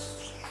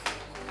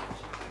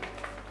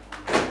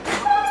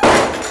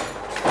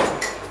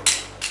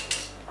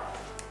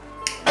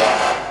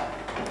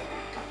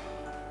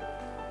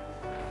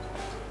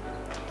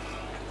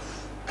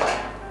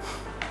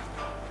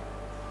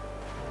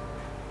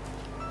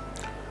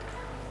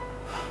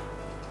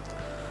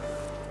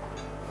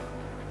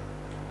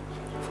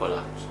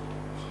 Fọlá,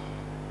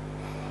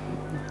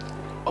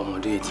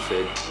 ọmọdé ti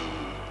fẹ́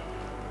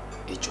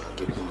di ejò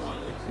àgékù mọ́.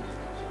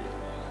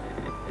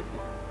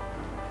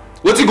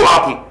 Wetin go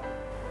happen?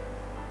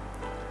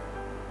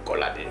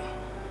 Kọ́ládé,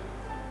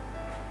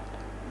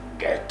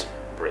 get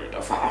rid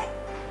of her.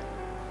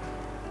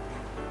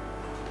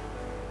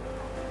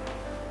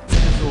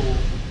 So,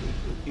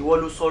 ìwọ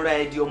ló sọra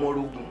ẹ di ọmọ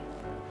orogun.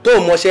 Tó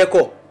mọṣẹ́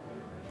kọ̀.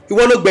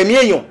 Ìwọ ló gbẹ̀mí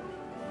èèyàn.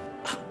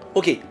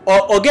 Okay,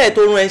 ọ̀gá ẹ̀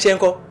tó rán ẹ ṣe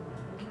ńkọ́?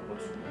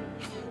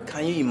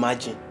 Can you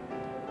imagine?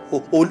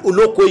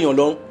 Olóko èèyàn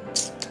lọ́rùn.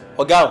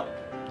 Ọ̀gá,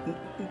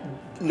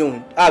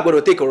 no, a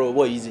gbọ́dọ̀ take ọ̀rọ̀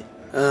ọwọ́ easy.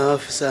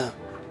 Officer,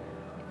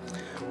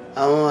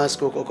 àwọn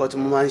àsìkò kọ̀ọ̀kan tí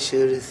mo máa ń ṣe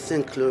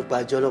rethink lórí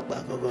pàjọ́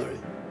ọlọ́pàá gbọ́gbọ́n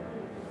rẹ̀.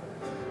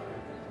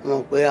 Mo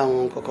mọ̀ pé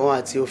àwọn kọ̀ọ̀kan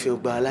wà tí ó fi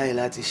gbà láyè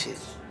láti ṣe.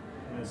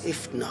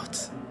 If not,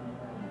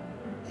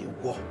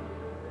 ìwọ.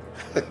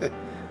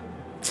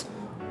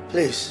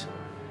 Please,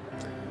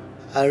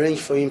 arrange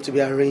for him to be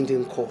arraigned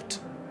in court.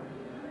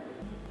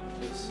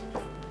 Please,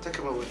 take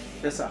him away.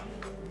 Yes, sir.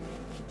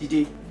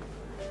 Dìde.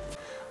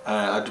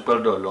 Adúpẹ́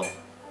lọ́dọ̀ Ọlọ́run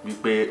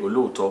wípé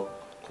olóòótọ́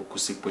kò kú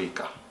sípò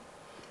ìkà.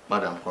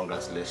 Madam,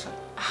 congratulations.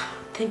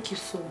 Thank you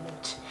so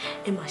much.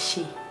 Ẹ má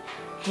ṣe.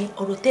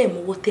 Ọ̀rọ̀ tẹ́ ẹ̀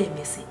mọ́wọ́ tẹ́ ẹ̀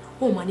mẹ́sìn.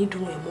 Wọ́n máa ní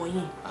dùn ẹ̀ mọ́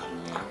yín.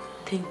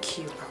 Thank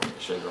you.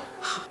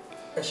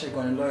 Ẹ ṣé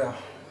gan ni lawyer.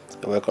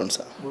 You're welcome,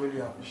 sir. We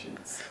really appreciate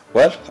it.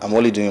 Well, I'm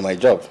only doing my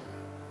job.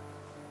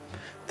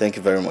 Thank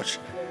you very much.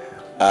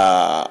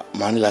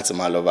 Mani láti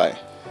máa lọ báyìí.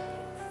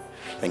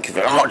 Thank you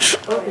very much.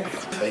 Okay.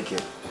 Thank you.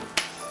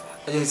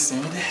 Yes,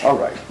 all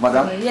right,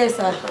 madam. Yes,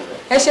 sir.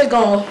 Ẹ ṣé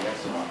gan.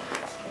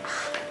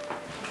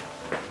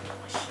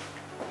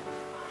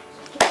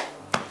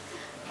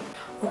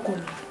 Ọkọ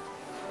mi,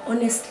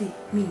 honestly,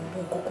 mi ò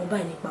mọ nǹkan kan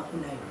báyìí nípa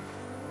Olayo.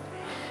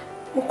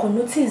 Mo kàn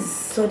notice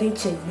sudden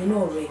change nínú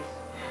ọ̀rọ̀ ẹ̀.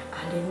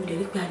 And then mo dẹ̀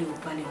rí pé ariwo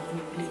balẹ̀ mọ́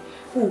ní ilé.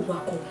 Ó wà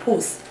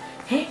compose.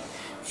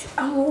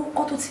 Àwọn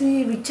ọkọ tó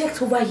ti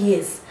reject over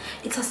years,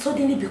 it has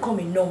suddenly become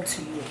a norm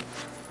to you.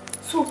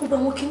 So gbogbo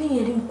àwọn kinní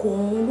yẹn ní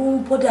nǹkan ló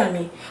ń bother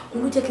mi.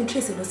 Òun ló jẹ́ kí n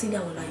trace lọ sílé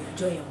àwọn Láyọ̀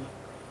ọjọ́ yẹn.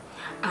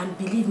 And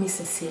believe me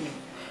sincerely,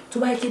 tó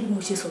bá yẹ kí bí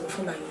mo ṣe sọ̀rọ̀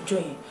fún Láyọ̀ ọjọ́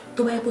yẹn,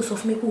 tó bá yẹ kó sọ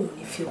fún mi pé òun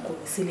ní fi ọkọ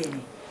mi sílẹ̀ ni.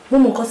 Mo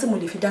mọ nǹkan tí mo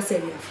lè fi dá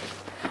sẹ́rí àfọ̀.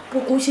 Bó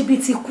kò ń ṣe bí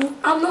ti kú,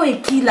 I'm not a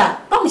killer.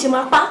 Báwo ṣe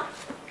máa pa?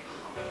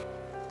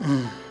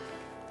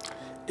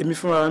 Èmi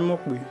fúnra mi mọ̀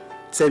pé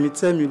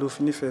tẹ̀mítẹ̀mí ló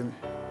fi nífẹ̀ẹ́ mi.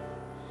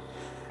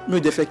 Mi ò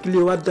dẹ̀ fẹ́ kí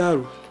ilé wa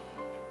dàrú.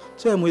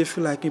 So ẹ̀ mo yẹ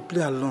feel like n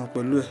play along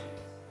pẹ̀lú ẹ̀.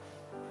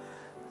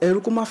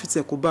 Ẹ̀rù kó má fi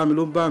tẹ̀ kó bá mi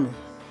ló ń bá mi.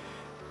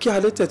 Kí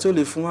adé tẹ̀ tó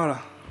lè fún wàrà.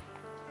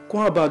 Kó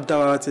má bàa dá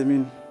wàrà tèmi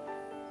ni.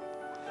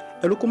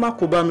 Ẹ̀rù kó má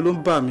kó bá mi ló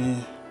ń bà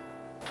mí.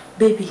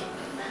 Baby,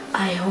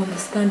 I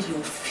understand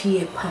your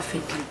fear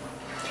perfectly.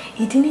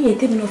 Ìdí nìyẹn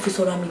tèmi náà fi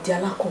sọ̀rọ̀ àmì di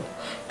alákàn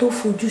tó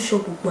fojú ṣọ́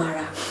gbogbo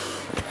ara.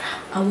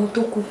 Àwọn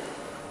tó kú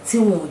tí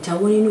wọn ò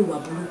jáwọ́ nínú ìwà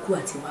burúkú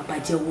àti ìwà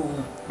bàjẹ́ wọ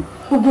wọn.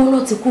 Gbogbo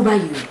wọn ti kú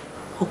báyìí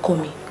o. Ọkọ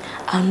mi,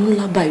 àánú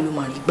ńlá báyìí ló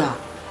máa rí gbà.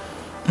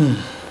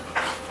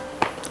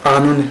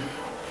 Àánú ni.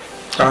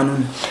 Àánú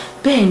ni.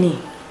 Bẹ́ẹ̀ ni,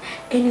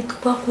 ẹni tó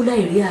bá kú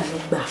láì rí àánú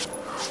gbà,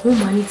 wọ́n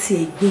máa ní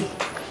tiẹ̀ gbé.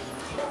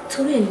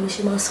 Torí ẹ̀ ni mo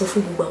ṣe máa ń sọ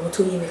fún gbogbo àwọn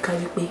tó yé mi ká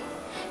wípé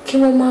kí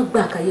wọ́n má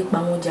gbà káyé pa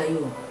wọ́n jayé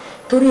o.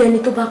 Torí ẹni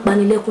tó bá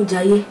pani lẹ́kún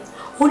jayé,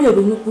 ó lè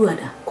ronú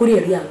pìwàdà kó lè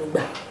rí àánú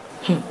gbà.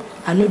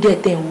 Àánú dẹ̀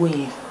tẹ̀ ń wò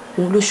yẹn,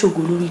 òun ló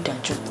ṣògo lórí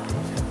ìdájọ́.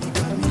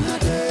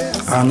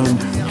 àánú ni.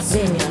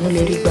 bẹ́ẹ̀ ni àánú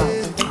lè rí gbà ó.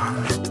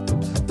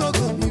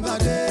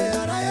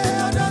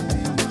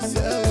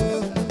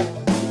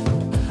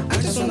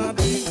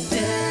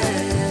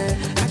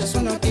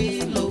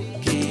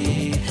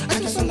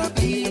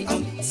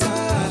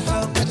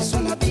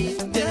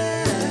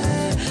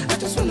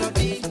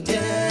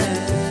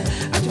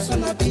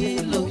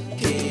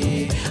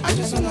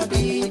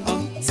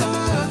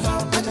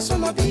 I just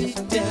wanna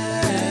be